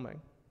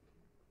overwhelming.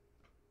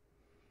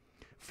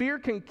 Fear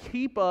can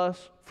keep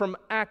us from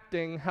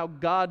acting how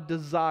God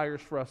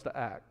desires for us to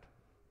act.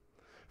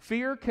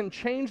 Fear can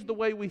change the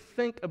way we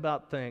think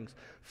about things.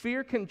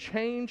 Fear can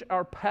change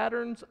our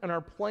patterns and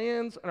our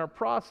plans and our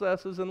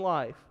processes in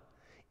life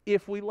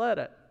if we let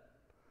it.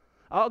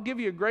 I'll give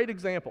you a great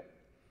example.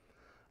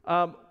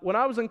 When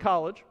I was in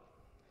college,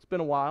 it's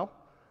been a while,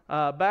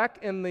 back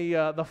in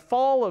the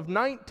fall of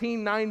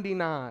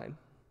 1999,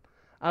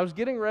 I was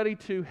getting ready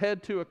to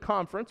head to a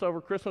conference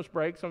over Christmas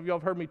break. Some of you all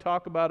have heard me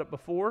talk about it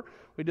before.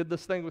 We did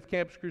this thing with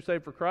Campus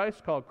Crusade for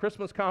Christ called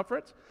Christmas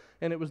Conference,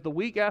 and it was the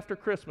week after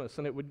Christmas,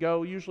 and it would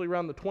go usually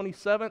around the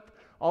 27th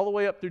all the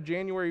way up through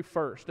January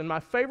 1st. And my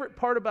favorite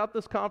part about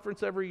this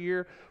conference every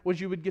year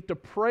was you would get to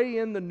pray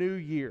in the new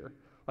year.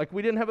 Like,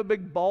 we didn't have a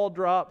big ball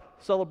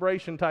drop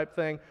celebration type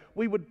thing.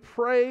 We would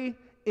pray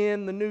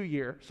in the new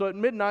year. So at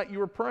midnight you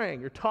were praying.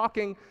 You're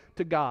talking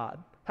to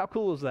God. How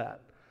cool is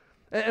that?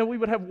 And we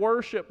would have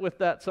worship with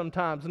that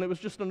sometimes, and it was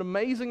just an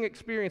amazing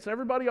experience.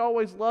 Everybody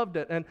always loved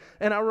it. And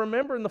I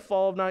remember in the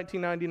fall of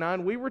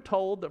 1999, we were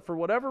told that for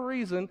whatever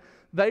reason,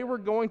 they were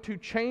going to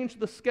change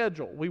the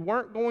schedule. We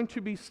weren't going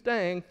to be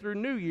staying through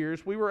New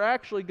Year's. We were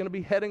actually going to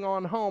be heading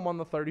on home on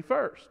the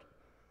 31st.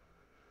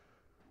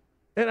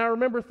 And I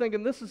remember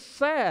thinking, this is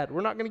sad.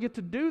 We're not going to get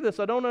to do this.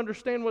 I don't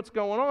understand what's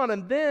going on.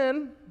 And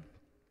then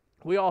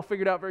we all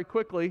figured out very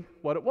quickly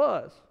what it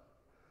was.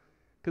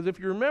 Because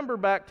if you remember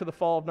back to the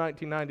fall of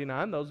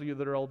 1999, those of you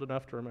that are old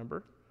enough to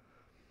remember,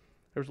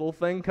 there's a little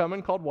thing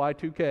coming called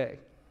Y2K.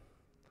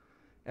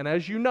 And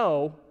as you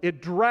know,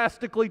 it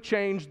drastically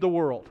changed the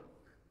world.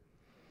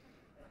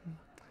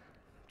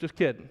 Just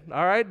kidding,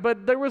 all right?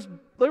 But there was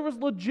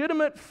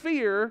legitimate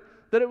fear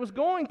that it was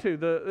going to.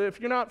 If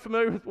you're not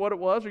familiar with what it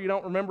was or you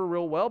don't remember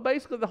real well,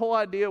 basically the whole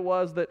idea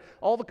was that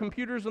all the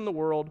computers in the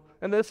world,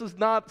 and this is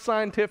not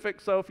scientific,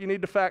 so if you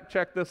need to fact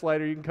check this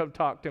later, you can come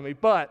talk to me,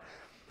 but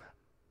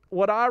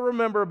what I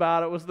remember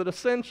about it was that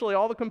essentially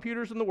all the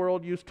computers in the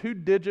world used 2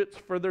 digits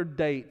for their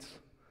dates.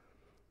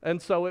 And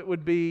so it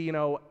would be,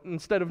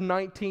 instead of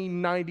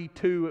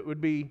 1992, it would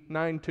be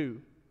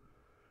 92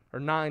 or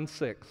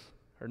 96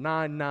 or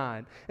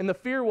 99. And the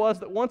fear was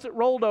that once it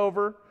rolled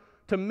over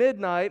to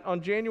midnight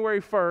on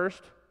January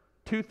 1st,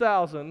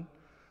 2000,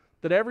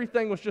 that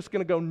everything was just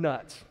going to go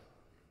nuts.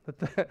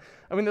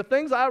 The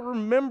things I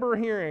remember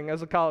hearing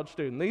as a college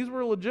student, these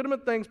were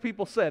legitimate things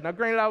people said. Now,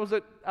 granted, I was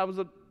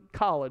at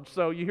college,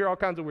 so you hear all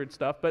kinds of weird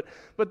stuff, but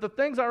the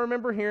things I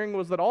remember hearing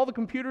was that all the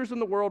computers in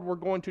the world were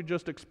going to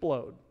just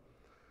explode.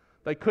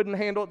 They couldn't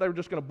handle it. They were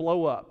just going to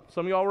blow up.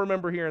 Some of y'all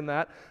remember hearing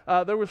that.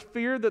 There was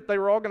fear that they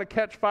were all going to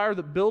catch fire,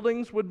 that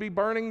buildings would be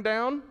burning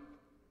down.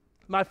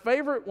 My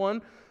favorite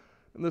one,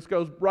 and this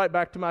goes right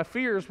back to my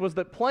fears, was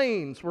that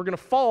planes were going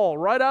to fall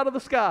right out of the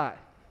sky.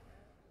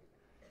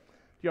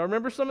 Do y'all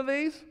remember some of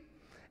these?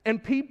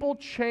 And people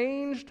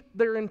changed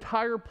their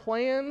entire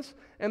plans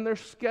and their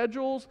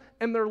schedules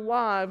and their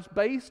lives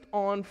based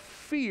on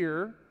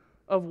fear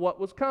of what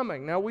was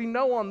coming. Now, we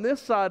know on this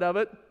side of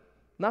it,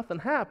 nothing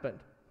happened.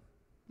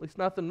 At least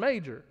nothing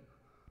major.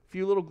 A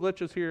few little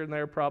glitches here and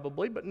there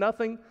probably, but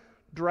nothing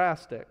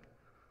drastic.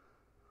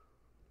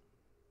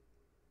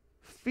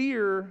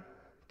 Fear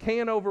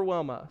can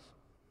overwhelm us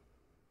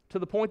to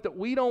the point that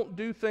we don't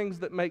do things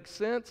that make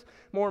sense.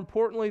 More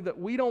importantly, that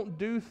we don't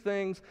do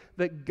things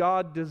that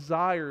God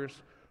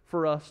desires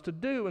for us to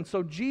do. And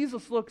so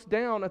Jesus looks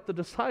down at the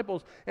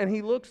disciples and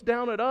he looks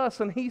down at us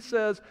and he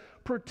says,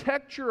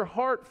 protect your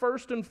heart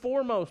first and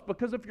foremost,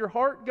 because if your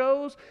heart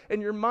goes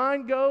and your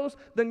mind goes,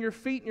 then your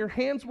feet and your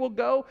hands will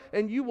go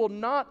and you will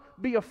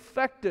not be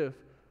effective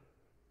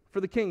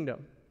for the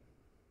kingdom.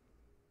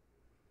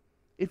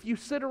 If you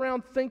sit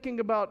around thinking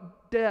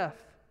about death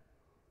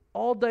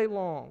all day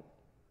long,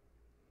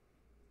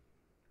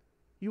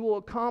 you will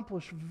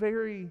accomplish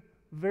very,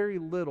 very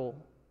little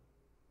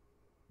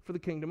for the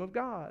kingdom of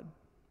God.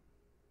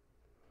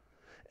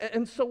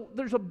 And so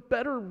there's a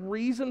better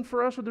reason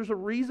for us, or there's a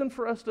reason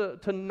for us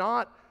to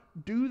not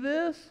do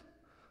this.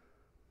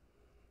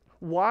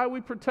 Why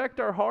we protect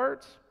our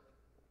hearts?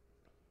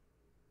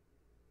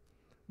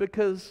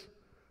 Because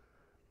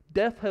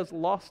death has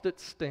lost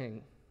its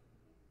sting.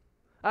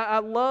 I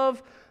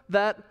love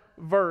that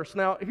verse.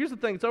 Now, here's the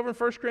thing. It's over in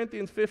 1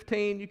 Corinthians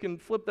 15. You can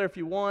flip there if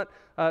you want.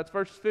 It's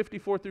verses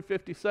 54 through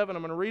 57.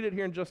 I'm going to read it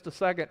here in just a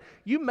second.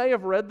 You may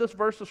have read this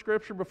verse of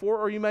Scripture before,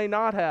 or you may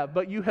not have,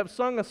 but you have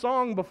sung a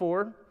song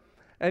before,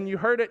 and you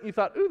heard it, and you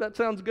thought, ooh, that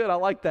sounds good. I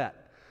like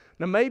that.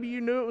 Now, maybe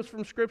you knew it was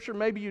from Scripture,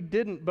 maybe you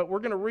didn't, but we're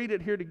going to read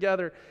it here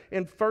together.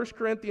 In 1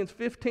 Corinthians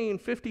 15,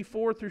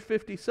 54 through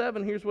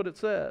 57, here's what it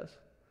says.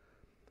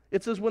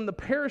 It says, when the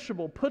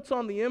perishable puts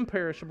on the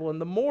imperishable,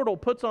 and the mortal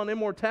puts on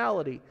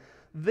immortality,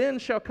 then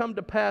shall come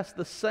to pass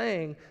the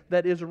saying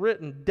that is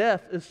written,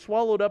 death is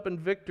swallowed up in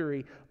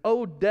victory.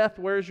 O death,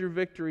 where is your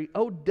victory?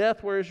 O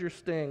death, where is your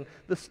sting?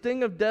 The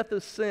sting of death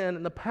is sin,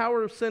 and the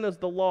power of sin is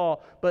the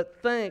law.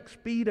 But thanks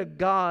be to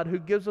God who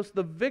gives us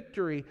the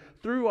victory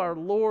through our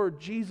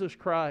Lord Jesus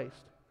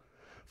Christ.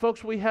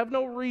 Folks, we have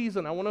no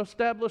reason, I want to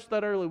establish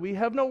that early, we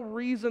have no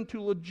reason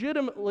to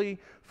legitimately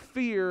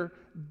fear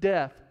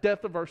death.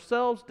 Death of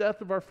ourselves, death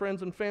of our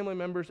friends and family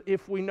members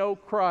if we know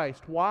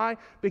Christ. Why?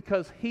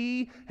 Because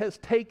He has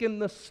taken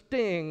the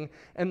sting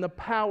and the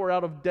power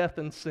out of death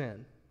and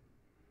sin.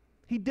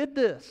 He did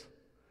this.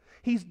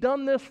 He's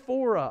done this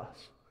for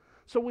us.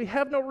 So we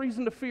have no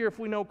reason to fear if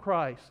we know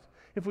Christ,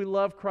 if we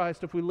love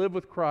Christ, if we live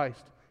with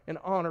Christ and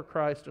honor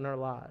Christ in our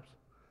lives.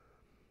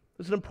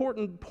 It's an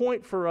important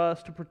point for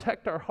us to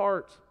protect our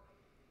hearts.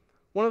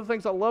 One of the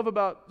things I love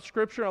about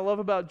Scripture and I love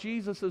about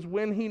Jesus is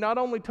when He not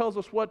only tells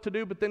us what to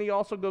do, but then He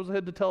also goes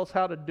ahead to tell us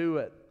how to do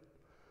it.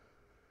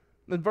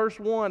 In verse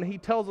 1, He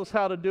tells us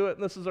how to do it,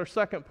 and this is our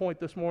second point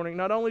this morning.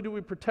 Not only do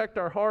we protect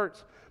our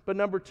hearts, but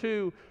number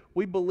 2,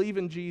 we believe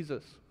in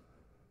Jesus.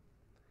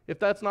 If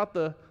that's not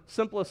the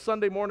simplest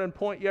Sunday morning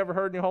point you ever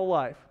heard in your whole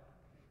life,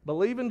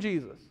 believe in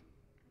Jesus.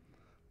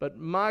 But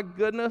my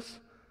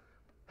goodness,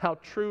 how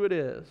true it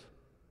is.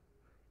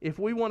 If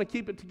we want to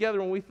keep it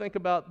together when we think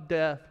about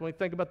death, when we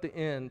think about the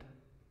end,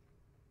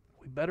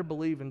 we better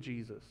believe in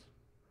Jesus.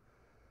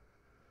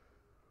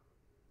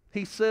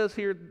 He says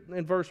here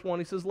in verse 1,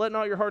 he says, let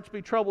not your hearts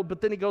be troubled, but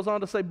then he goes on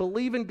to say,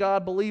 believe in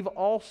God, believe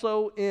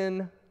also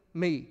in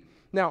me.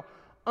 Now,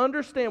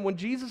 understand, when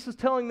Jesus is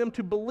telling them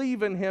to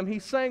believe in Him,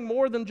 He's saying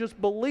more than just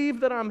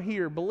believe that I'm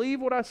here, believe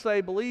what I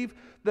say, believe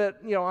that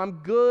I'm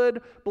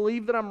good,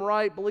 believe that I'm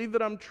right, believe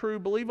that I'm true,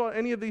 believe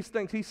any of these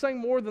things. He's saying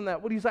more than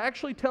that. What He's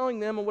actually telling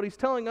them, and what He's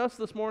telling us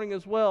this morning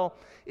as well,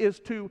 is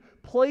to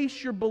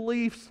place your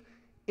beliefs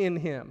in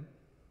Him.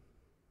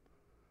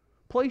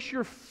 Place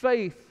your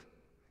faith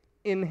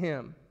in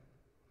Him.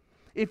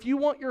 If you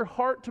want your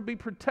heart to be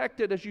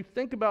protected as you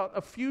think about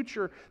a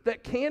future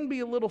that can be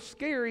a little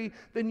scary,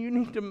 then you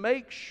need to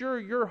make sure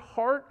your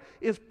heart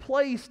is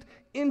placed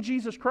in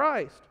Jesus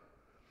Christ.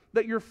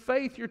 That your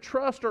faith, your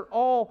trust are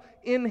all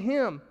in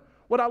Him.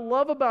 What I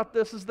love about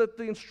this is that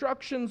the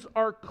instructions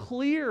are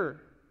clear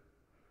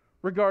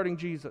regarding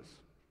Jesus.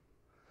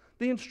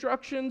 The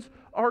instructions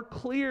are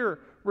clear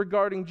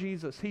regarding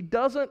Jesus. He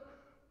doesn't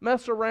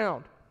mess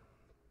around.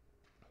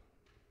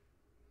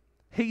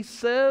 He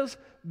says,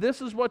 this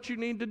is what you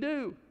need to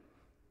do.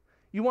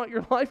 You want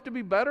your life to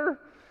be better?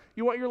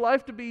 You want your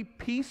life to be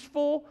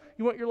peaceful?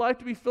 You want your life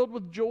to be filled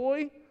with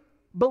joy?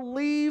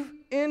 Believe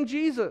in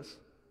Jesus.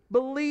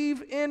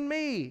 Believe in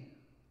me.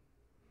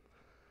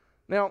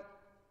 Now,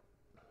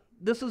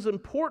 this is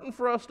important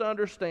for us to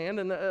understand,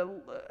 and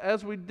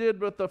as we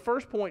did with the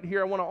first point here,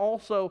 I want to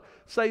also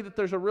say that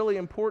there's a really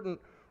important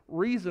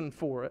reason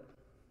for it.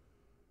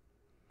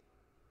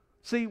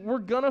 See, we're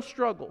going to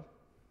struggle.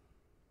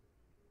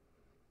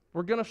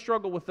 We're going to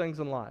struggle with things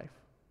in life.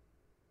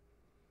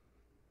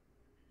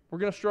 We're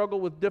going to struggle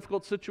with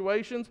difficult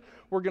situations.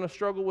 We're going to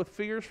struggle with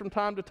fears from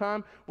time to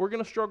time. We're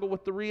going to struggle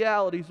with the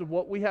realities of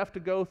what we have to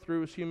go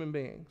through as human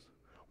beings.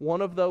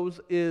 One of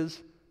those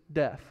is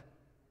death.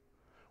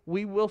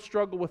 We will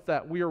struggle with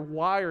that. We are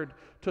wired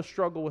to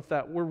struggle with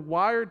that. We're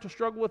wired to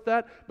struggle with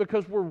that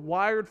because we're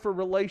wired for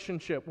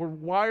relationship. We're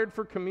wired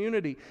for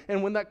community.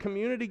 And when that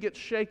community gets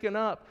shaken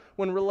up,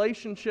 when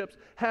relationships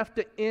have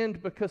to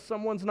end because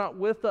someone's not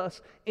with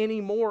us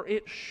anymore,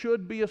 it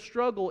should be a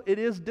struggle. It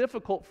is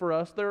difficult for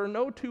us. There are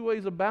no two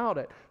ways about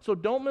it. So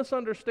don't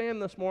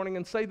misunderstand this morning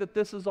and say that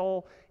this is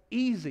all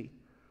easy.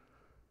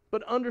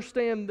 But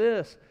understand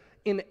this,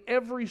 in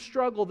every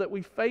struggle that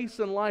we face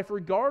in life,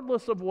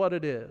 regardless of what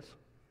it is,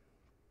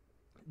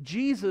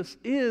 Jesus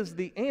is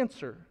the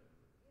answer.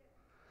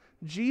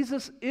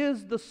 Jesus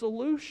is the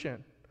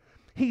solution.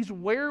 He's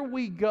where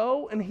we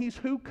go, and He's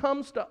who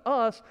comes to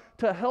us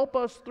to help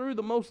us through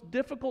the most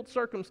difficult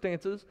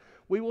circumstances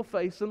we will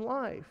face in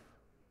life.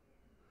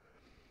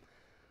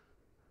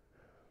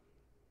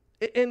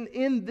 And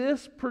in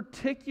this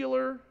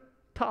particular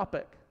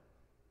topic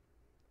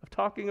of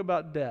talking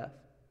about death,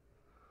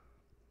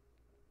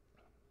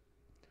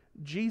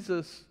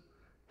 Jesus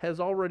has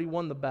already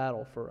won the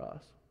battle for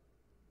us.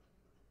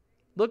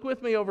 Look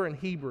with me over in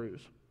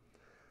Hebrews.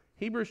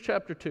 Hebrews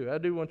chapter 2. I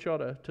do want y'all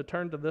to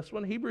turn to this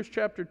one. Hebrews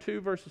chapter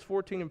 2, verses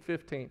 14 and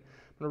 15. I'm going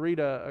to read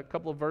a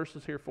couple of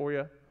verses here for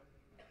you.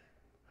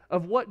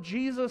 Of what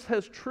Jesus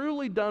has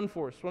truly done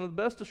for us. One of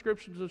the best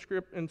descriptions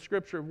in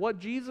Scripture of what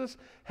Jesus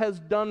has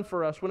done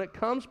for us when it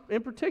comes,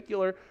 in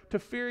particular, to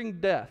fearing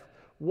death.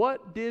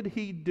 What did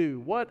He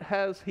do? What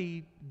has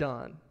He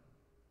done?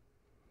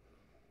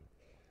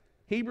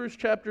 Hebrews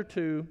chapter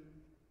 2,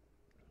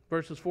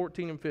 verses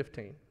 14 and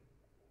 15.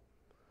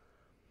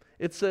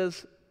 It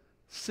says,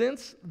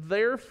 since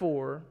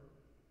therefore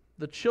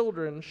the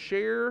children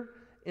share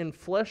in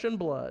flesh and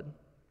blood,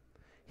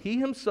 He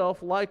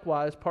Himself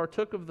likewise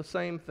partook of the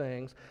same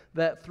things,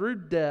 that through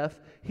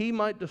death He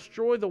might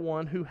destroy the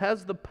one who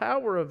has the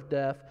power of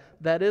death,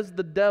 that is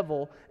the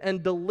devil,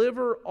 and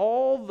deliver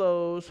all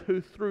those who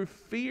through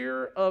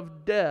fear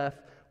of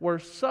death were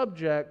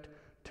subject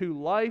to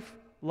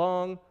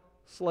lifelong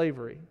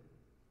slavery.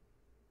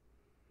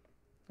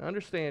 Now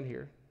understand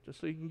here, just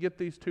so you can get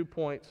these 2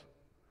 points.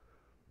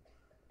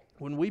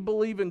 When we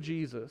believe in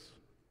Jesus,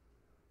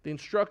 the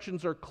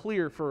instructions are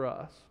clear for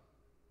us.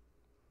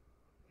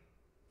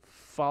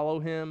 Follow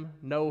Him,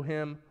 know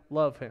Him,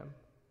 love Him.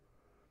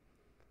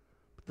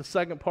 But the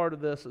second part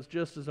of this is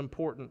just as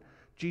important.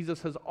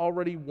 Jesus has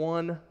already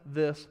won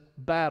this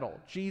battle.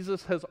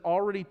 Jesus has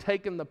already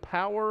taken the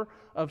power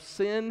of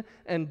sin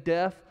and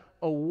death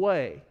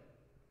away.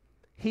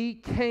 He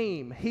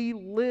came, He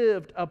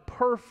lived a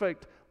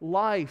perfect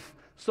life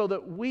so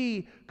that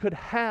we could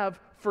have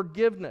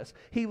forgiveness.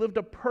 He lived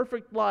a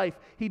perfect life.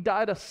 He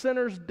died a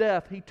sinner's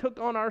death. He took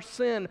on our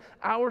sin,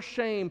 our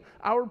shame,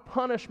 our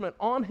punishment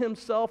on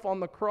Himself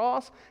on the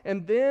cross,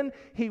 and then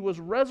He was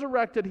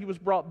resurrected. He was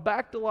brought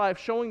back to life,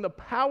 showing the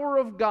power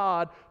of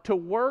God to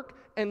work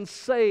and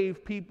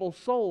save people's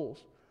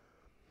souls.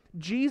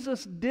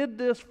 Jesus did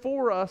this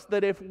for us,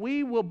 that if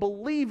we will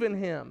believe in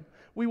Him,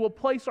 we will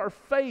place our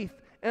faith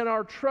and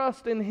our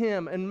trust in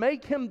Him and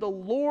make Him the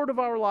Lord of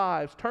our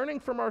lives, turning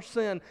from our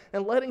sin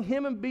and letting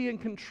Him be in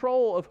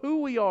control of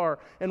who we are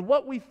and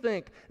what we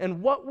think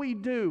and what we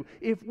do.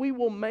 If we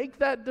will make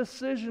that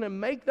decision and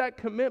make that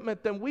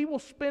commitment, then we will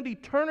spend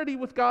eternity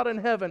with God in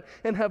heaven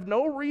and have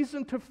no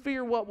reason to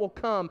fear what will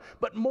come.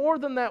 But more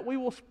than that, we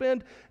will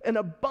spend an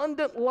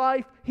abundant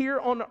life here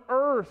on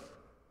earth.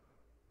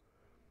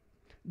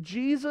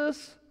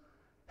 Jesus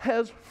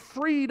has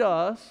freed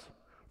us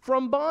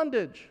from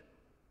bondage.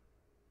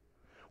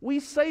 We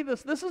say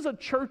this is a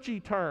churchy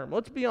term,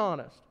 let's be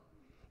honest.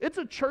 It's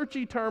a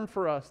churchy term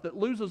for us that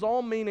loses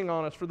all meaning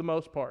on us for the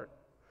most part.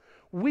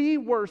 We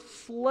were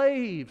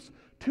slaves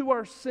to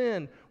our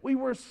sin. We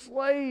were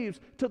slaves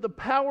to the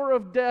power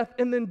of death,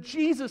 and then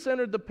Jesus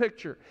entered the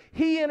picture.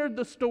 He entered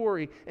the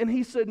story, and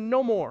He said,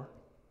 no more.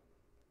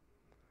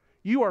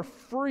 You are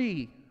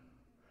free.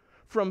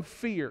 from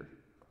fear.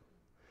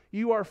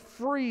 You are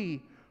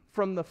free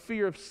from the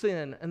fear of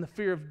sin and the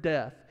fear of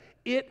death.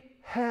 It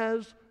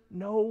has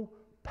no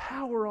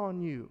power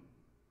on you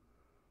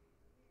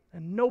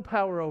and no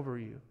power over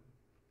you.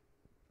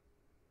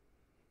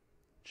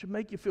 It should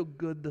make you feel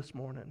good this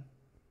morning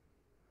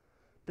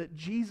that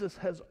Jesus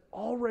has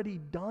already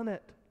done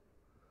it.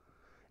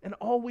 And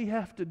all we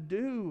have to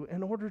do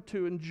in order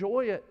to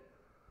enjoy it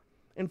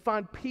and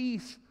find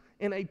peace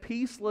in a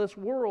peaceless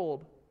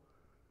world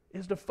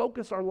is to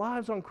focus our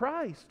lives on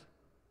Christ.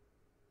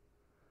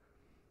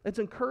 It's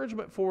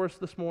encouragement for us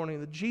this morning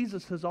that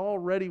Jesus has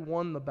already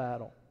won the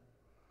battle.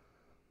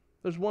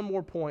 There's one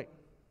more point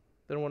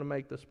that I want to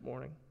make this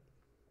morning.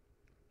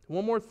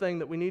 One more thing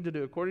that we need to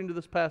do according to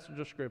this passage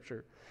of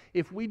Scripture.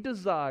 If we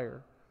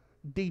desire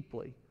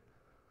deeply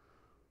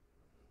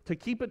to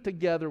keep it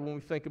together when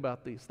we think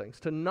about these things,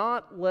 to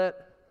not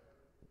let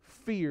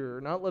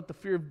the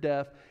fear of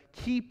death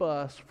keep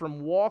us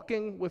from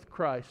walking with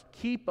Christ,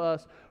 keep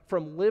us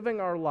from living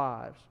our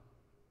lives,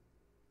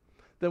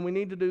 then we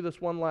need to do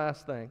this one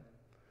last thing.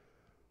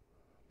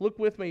 Look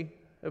with me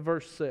at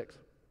verse 6.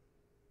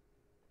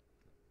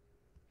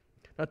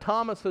 Now,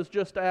 Thomas has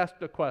just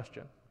asked a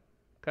question,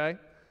 okay?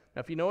 Now,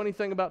 if you know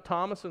anything about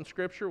Thomas in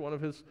Scripture, one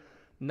of his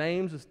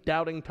names is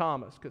Doubting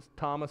Thomas, because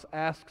Thomas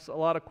asks a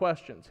lot of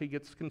questions. He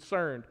gets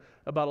concerned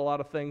about a lot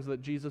of things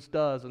that Jesus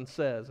does and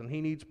says, and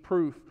he needs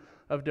proof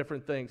of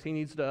different things. He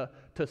needs to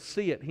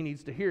see it. He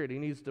needs to hear it. He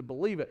needs to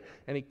believe it.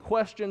 And he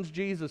questions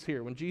Jesus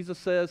here. When Jesus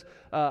says,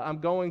 I'm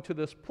going to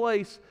this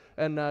place,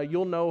 and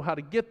you'll know how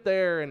to get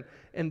there,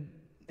 and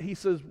he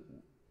says,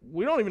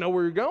 we don't even know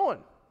where you're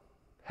going.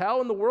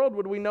 How in the world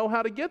would we know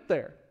how to get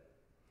there?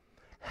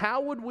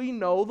 How would we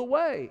know the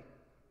way?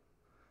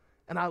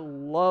 And I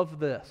love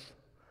this.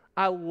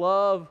 I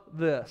love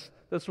this.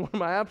 This is one of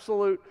my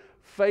absolute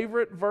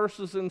favorite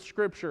verses in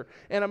Scripture.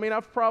 And I mean,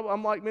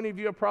 I'm like many of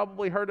you have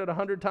probably heard it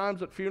 100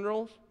 times at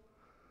funerals.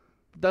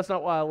 But that's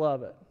not why I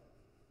love it.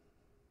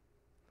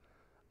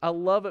 I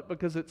love it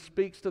because it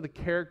speaks to the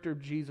character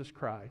of Jesus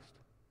Christ.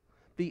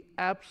 The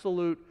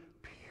absolute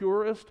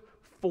purest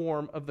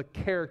form of the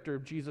character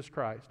of Jesus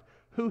Christ.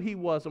 Who he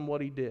was and what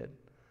he did.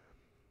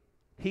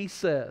 He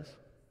says,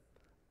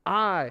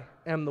 I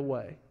am the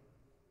way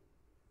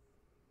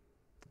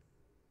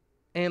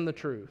and the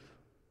truth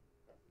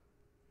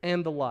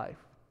and the life.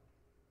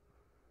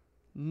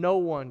 No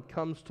one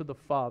comes to the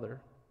Father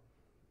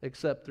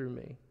except through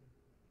me.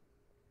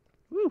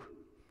 Woo!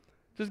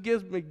 Just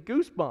gives me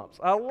goosebumps.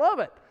 I love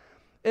it.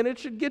 And it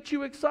should get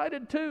you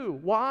excited too.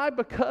 Why?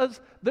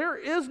 Because there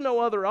is no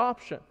other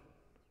option.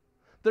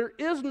 There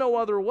is no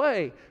other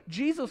way.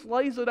 Jesus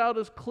lays it out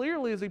as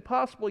clearly as he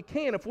possibly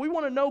can. If we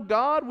want to know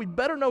God, we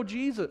better know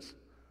Jesus.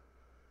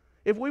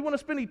 If we want to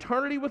spend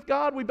eternity with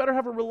God, we better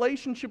have a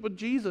relationship with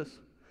Jesus.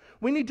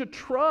 We need to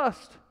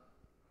trust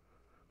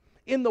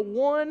in the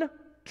one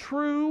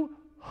true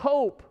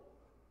hope.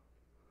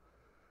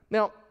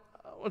 Now,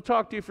 I want to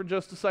talk to you for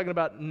just a second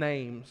about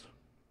names,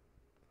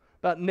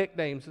 about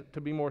nicknames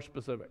to be more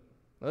specific.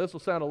 Now, this will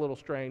sound a little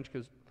strange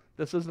because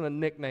this isn't a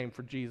nickname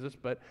for Jesus,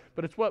 but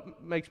it's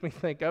what makes me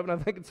think of, and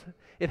I think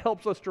it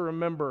helps us to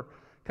remember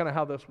kind of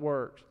how this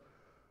works.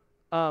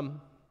 I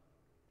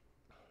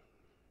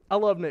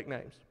love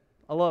nicknames.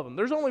 I love them.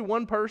 There's only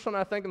one person,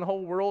 I think, in the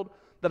whole world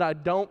that I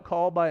don't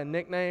call by a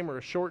nickname or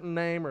a shortened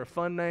name or a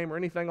fun name or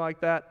anything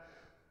like that.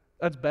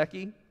 That's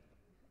Becky.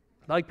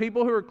 Like,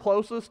 people who are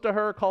closest to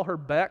her call her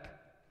Beck.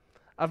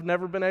 I've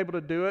never been able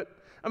to do it.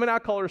 I mean, I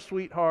call her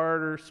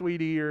Sweetheart or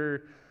Sweetie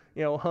or,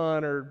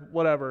 Hun or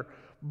whatever.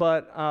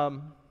 But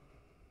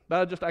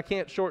I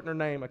can't shorten her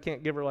name. I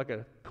can't give her like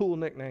a cool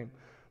nickname.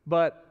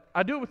 But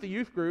I do it with the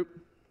youth group.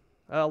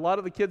 A lot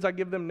of the kids, I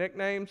give them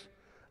nicknames.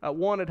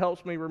 One, it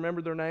helps me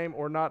remember their name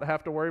or not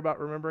have to worry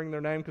about remembering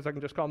their name because I can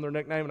just call them their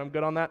nickname and I'm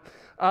good on that.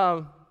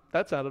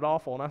 That sounded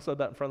awful, and I said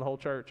that in front of the whole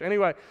church.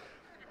 Anyway,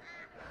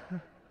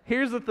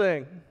 here's the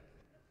thing.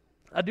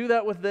 I do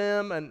that with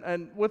them,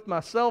 and with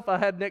myself, I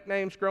had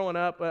nicknames growing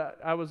up.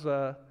 I was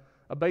a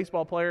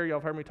baseball player. Y'all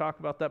have heard me talk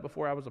about that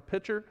before. I was a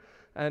pitcher.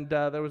 And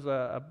there was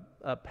a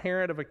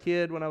parent of a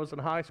kid when I was in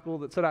high school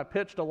that said I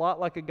pitched a lot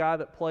like a guy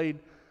that played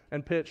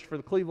and pitched for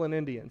the Cleveland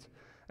Indians.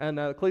 And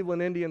the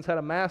Cleveland Indians had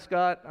a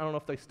mascot. I don't know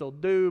if they still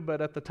do,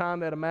 but at the time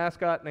they had a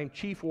mascot named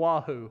Chief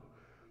Wahoo.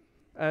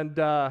 And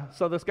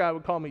so this guy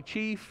would call me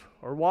Chief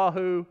or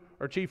Wahoo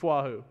or Chief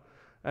Wahoo.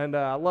 And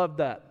I loved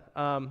that.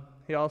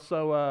 He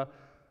also,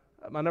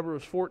 my number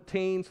was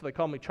 14, so they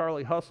called me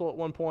Charlie Hustle at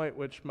one point,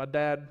 which my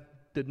dad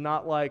did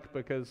not like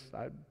because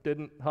I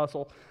didn't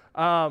hustle.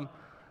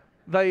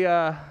 They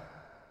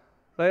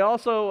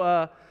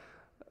also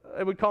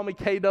they would call me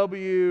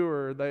KW,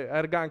 or they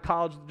had a guy in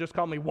college that just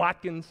called me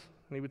Watkins,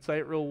 and he would say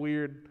it real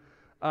weird.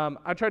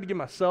 I tried to give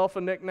myself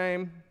a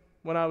nickname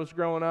when I was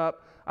growing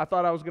up. I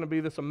thought I was going to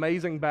be this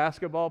amazing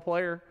basketball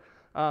player,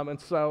 and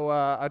so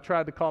I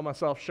tried to call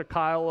myself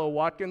Shaquille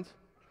Watkins.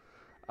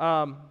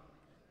 I'm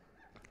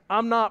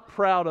not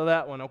proud of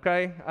that one,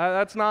 okay?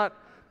 That's not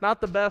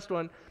the best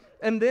one.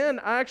 And then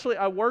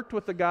I worked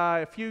with a guy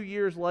a few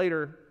years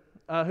later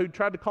who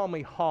tried to call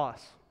me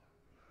Hoss.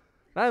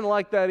 I didn't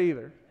like that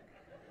either.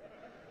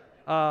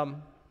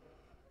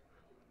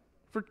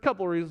 For a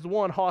couple of reasons.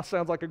 One, Hoss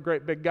sounds like a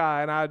great big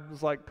guy, and I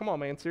was like, come on,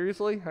 man,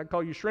 seriously? I'd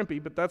call you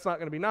Shrimpy, but that's not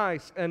going to be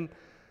nice. And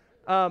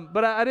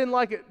but I didn't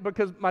like it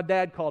because my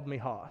dad called me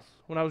Hoss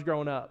when I was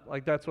growing up.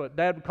 Like, that's what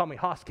Dad would call me,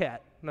 Hoss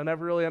Cat. And I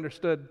never really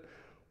understood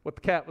what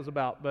the cat was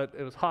about, but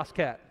it was Hoss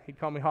Cat. He'd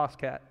call me Hoss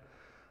Cat.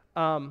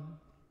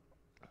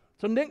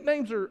 So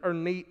nicknames are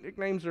neat.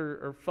 Nicknames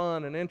are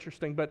fun and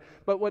interesting. But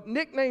what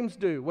nicknames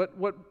do,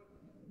 what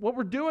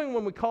we're doing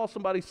when we call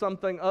somebody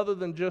something other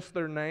than just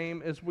their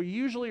name is we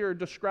usually are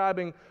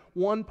describing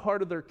one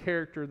part of their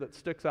character that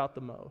sticks out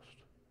the most.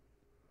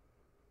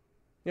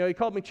 You know, he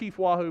called me Chief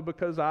Wahoo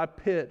because I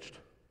pitched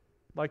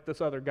like this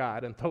other guy. I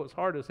didn't throw as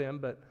hard as him,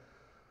 but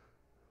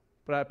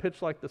I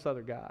pitched like this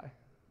other guy.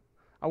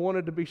 I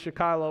wanted to be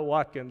Shaquille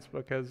Watkins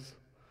because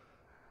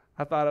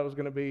I thought I was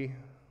going to be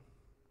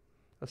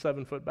a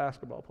 7-foot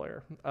basketball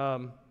player.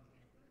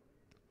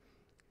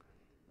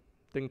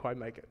 Didn't quite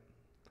make it.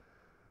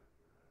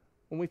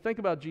 When we think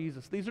about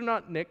Jesus, these are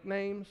not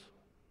nicknames,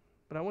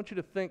 but I want you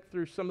to think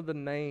through some of the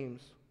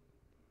names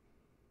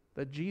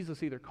that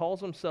Jesus either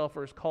calls himself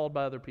or is called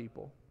by other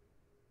people.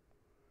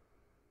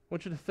 I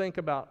want you to think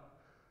about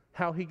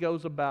how he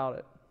goes about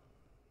it.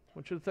 I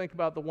want you to think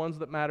about the ones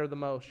that matter the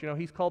most. You know,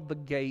 he's called the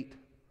gate.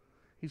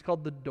 He's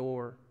called the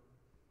door.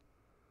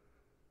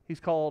 He's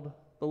called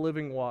the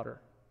living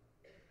water.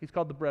 He's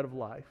called the bread of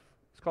life.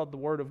 He's called the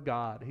Word of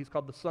God. He's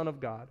called the Son of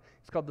God.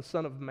 He's called the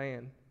Son of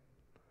Man.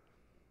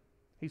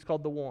 He's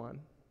called the One.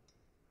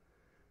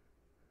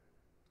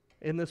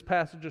 In this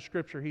passage of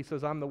Scripture, he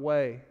says, I'm the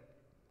way,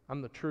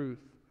 I'm the truth,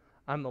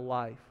 I'm the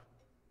life.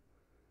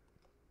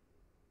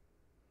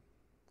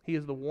 He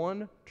is the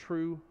one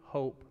true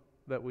hope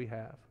that we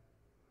have.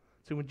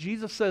 See, when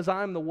Jesus says,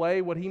 I'm the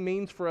way, what he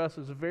means for us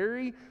is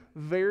very,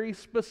 very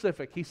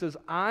specific. He says,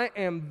 I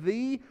am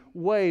the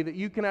way that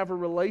you can have a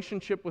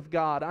relationship with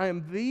God. I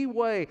am the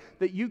way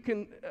that you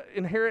can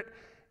inherit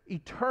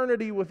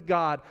eternity with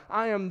God.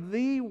 I am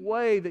the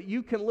way that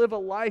you can live a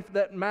life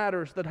that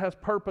matters, that has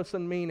purpose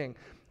and meaning.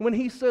 When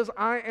he says,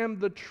 I am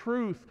the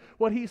truth,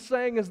 what he's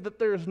saying is that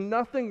there's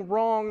nothing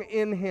wrong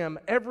in him.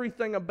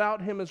 Everything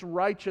about him is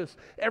righteous.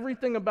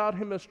 Everything about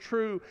him is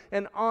true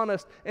and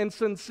honest and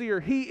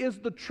sincere. He is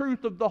the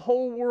truth of the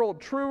whole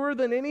world, truer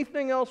than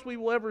anything else we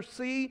will ever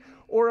see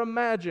or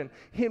imagine.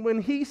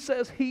 When he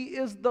says he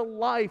is the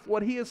life,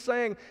 what he is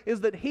saying is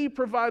that he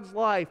provides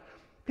life.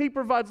 He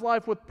provides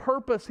life with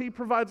purpose. He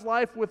provides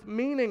life with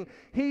meaning.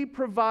 He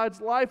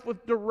provides life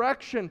with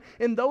direction.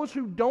 And those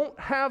who don't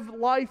have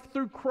life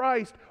through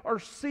Christ are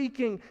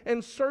seeking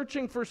and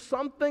searching for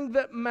something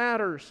that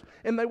matters.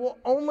 And they will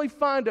only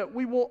find it.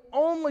 We will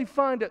only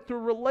find it through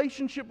a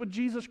relationship with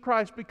Jesus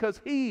Christ because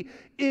he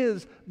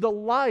is the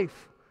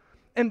life.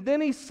 And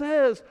then he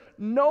says,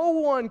 no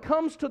one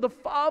comes to the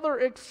Father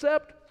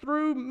except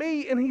through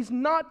me. And he's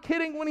not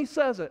kidding when he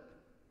says it.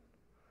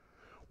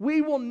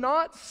 We will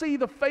not see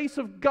the face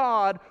of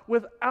God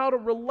without a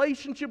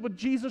relationship with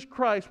Jesus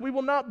Christ. We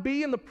will not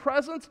be in the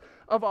presence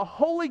of a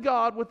holy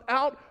God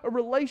without a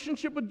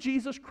relationship with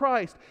Jesus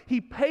Christ.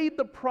 He paid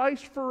the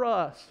price for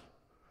us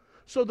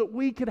so that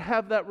we could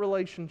have that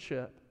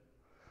relationship,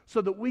 so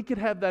that we could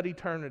have that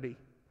eternity,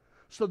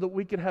 so that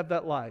we could have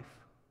that life.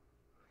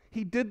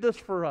 He did this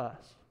for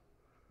us.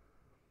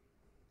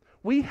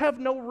 We have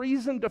no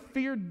reason to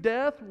fear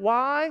death.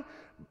 Why?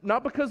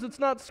 Not because it's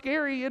not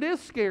scary, it is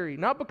scary.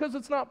 Not because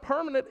it's not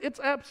permanent, it's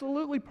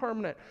absolutely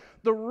permanent.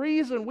 The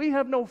reason we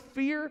have no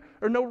fear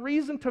or no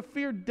reason to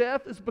fear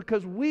death is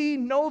because we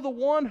know the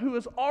one who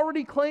has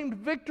already claimed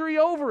victory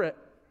over it.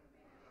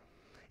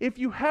 If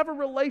you have a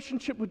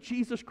relationship with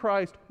Jesus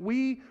Christ,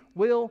 we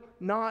will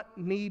not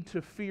need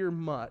to fear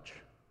much.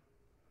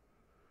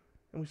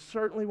 And we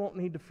certainly won't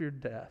need to fear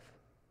death.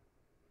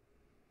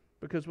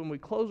 Because when we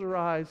close our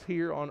eyes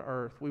here on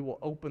earth, we will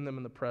open them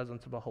in the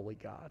presence of a holy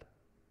God.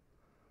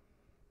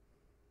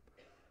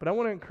 But I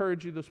want to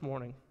encourage you this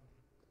morning,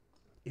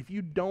 if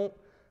you don't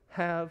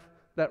have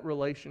that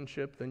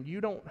relationship, then you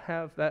don't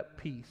have that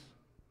peace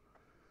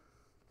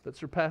that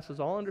surpasses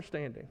all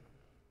understanding.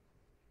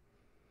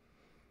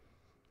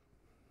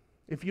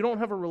 If you don't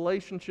have a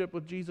relationship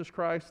with Jesus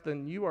Christ,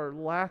 then you are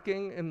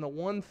lacking in the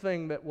one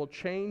thing that will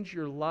change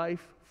your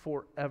life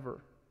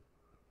forever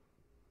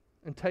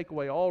and take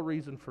away all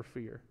reason for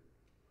fear.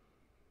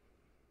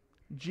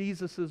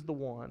 Jesus is the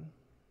one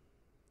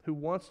who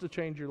wants to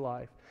change your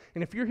life.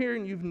 And if you're here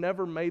and you've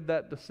never made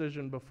that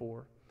decision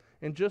before,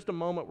 in just a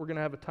moment we're going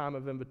to have a time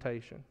of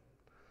invitation.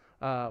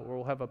 Where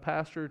we'll have a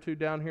pastor or two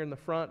down here in the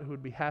front who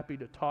would be happy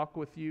to talk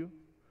with you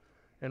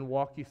and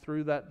walk you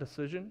through that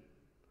decision.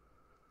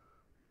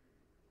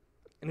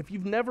 And if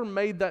you've never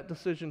made that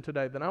decision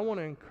today, then I want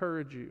to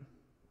encourage you.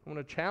 I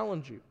want to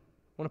challenge you.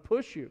 I want to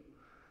push you.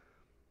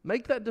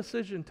 Make that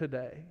decision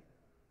today.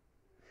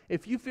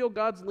 If you feel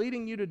God's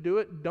leading you to do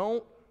it,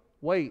 don't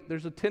wait.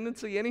 There's a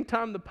tendency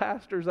anytime the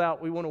pastor's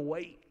out, we want to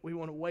wait. We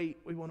want to wait.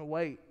 We want to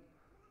wait.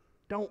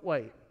 Don't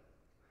wait.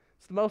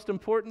 It's the most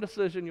important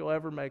decision you'll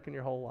ever make in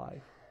your whole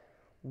life.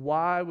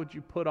 Why would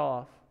you put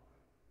off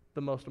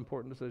the most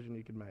important decision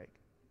you can make.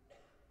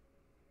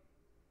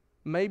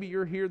 Maybe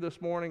you're here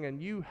this morning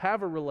and you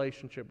have a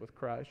relationship with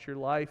Christ. Your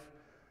life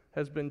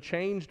has been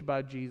changed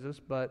by Jesus,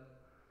 but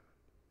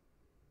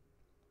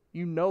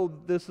you know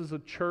this is a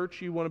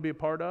church you want to be a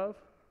part of.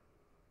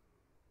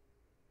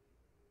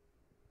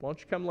 Why don't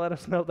you come let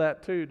us know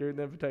that too during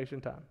the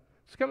invitation time?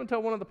 Just come and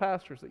tell one of the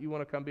pastors that you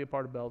want to come be a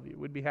part of Bellevue.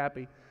 We'd be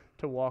happy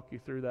to walk you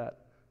through that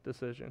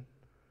decision.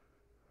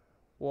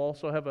 We'll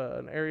also have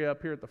an area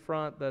up here at the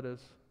front that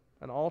is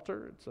an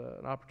altar. It's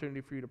an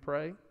opportunity for you to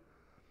pray.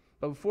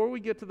 But before we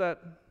get to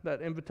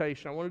that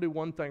invitation, I want to do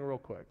one thing real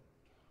quick.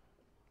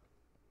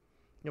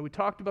 We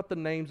talked about the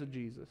names of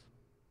Jesus.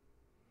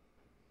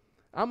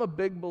 I'm a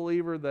big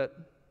believer that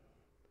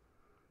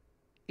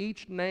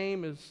each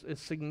name is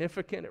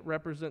significant. It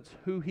represents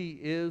who he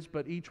is,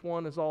 but each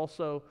one is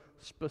also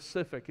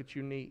specific. It's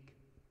unique.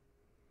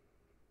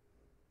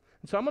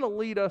 And so I'm going to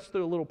lead us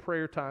through a little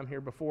prayer time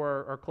here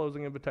before our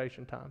closing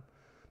invitation time.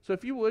 So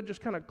if you would,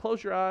 just kind of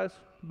close your eyes,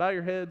 bow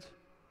your heads.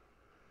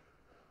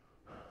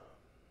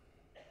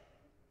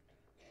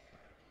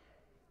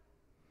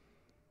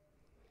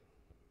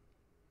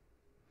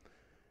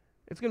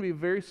 It's going to be a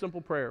very simple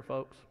prayer,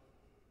 folks.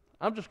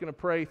 I'm just going to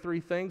pray 3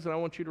 things, and I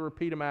want you to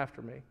repeat them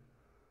after me.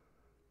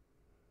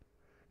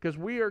 Because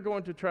we are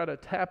going to try to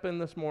tap in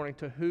this morning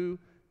to who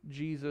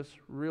Jesus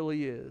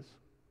really is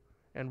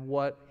and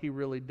what he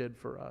really did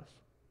for us.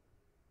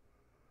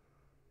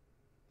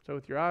 So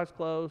with your eyes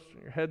closed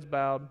and your heads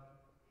bowed,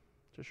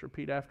 just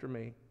repeat after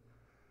me.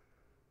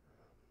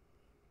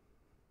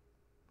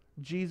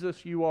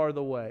 Jesus, you are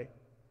the way.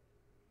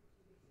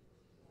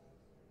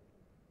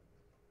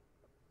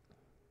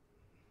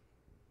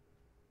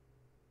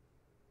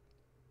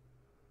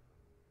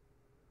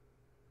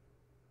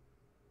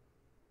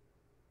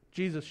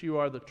 Jesus, you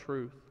are the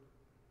truth.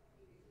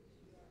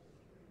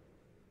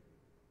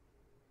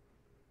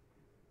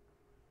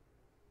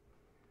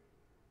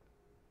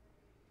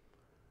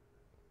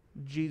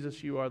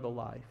 Jesus, you are the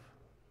life.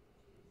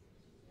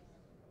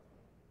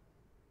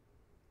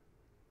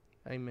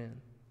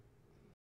 Amen.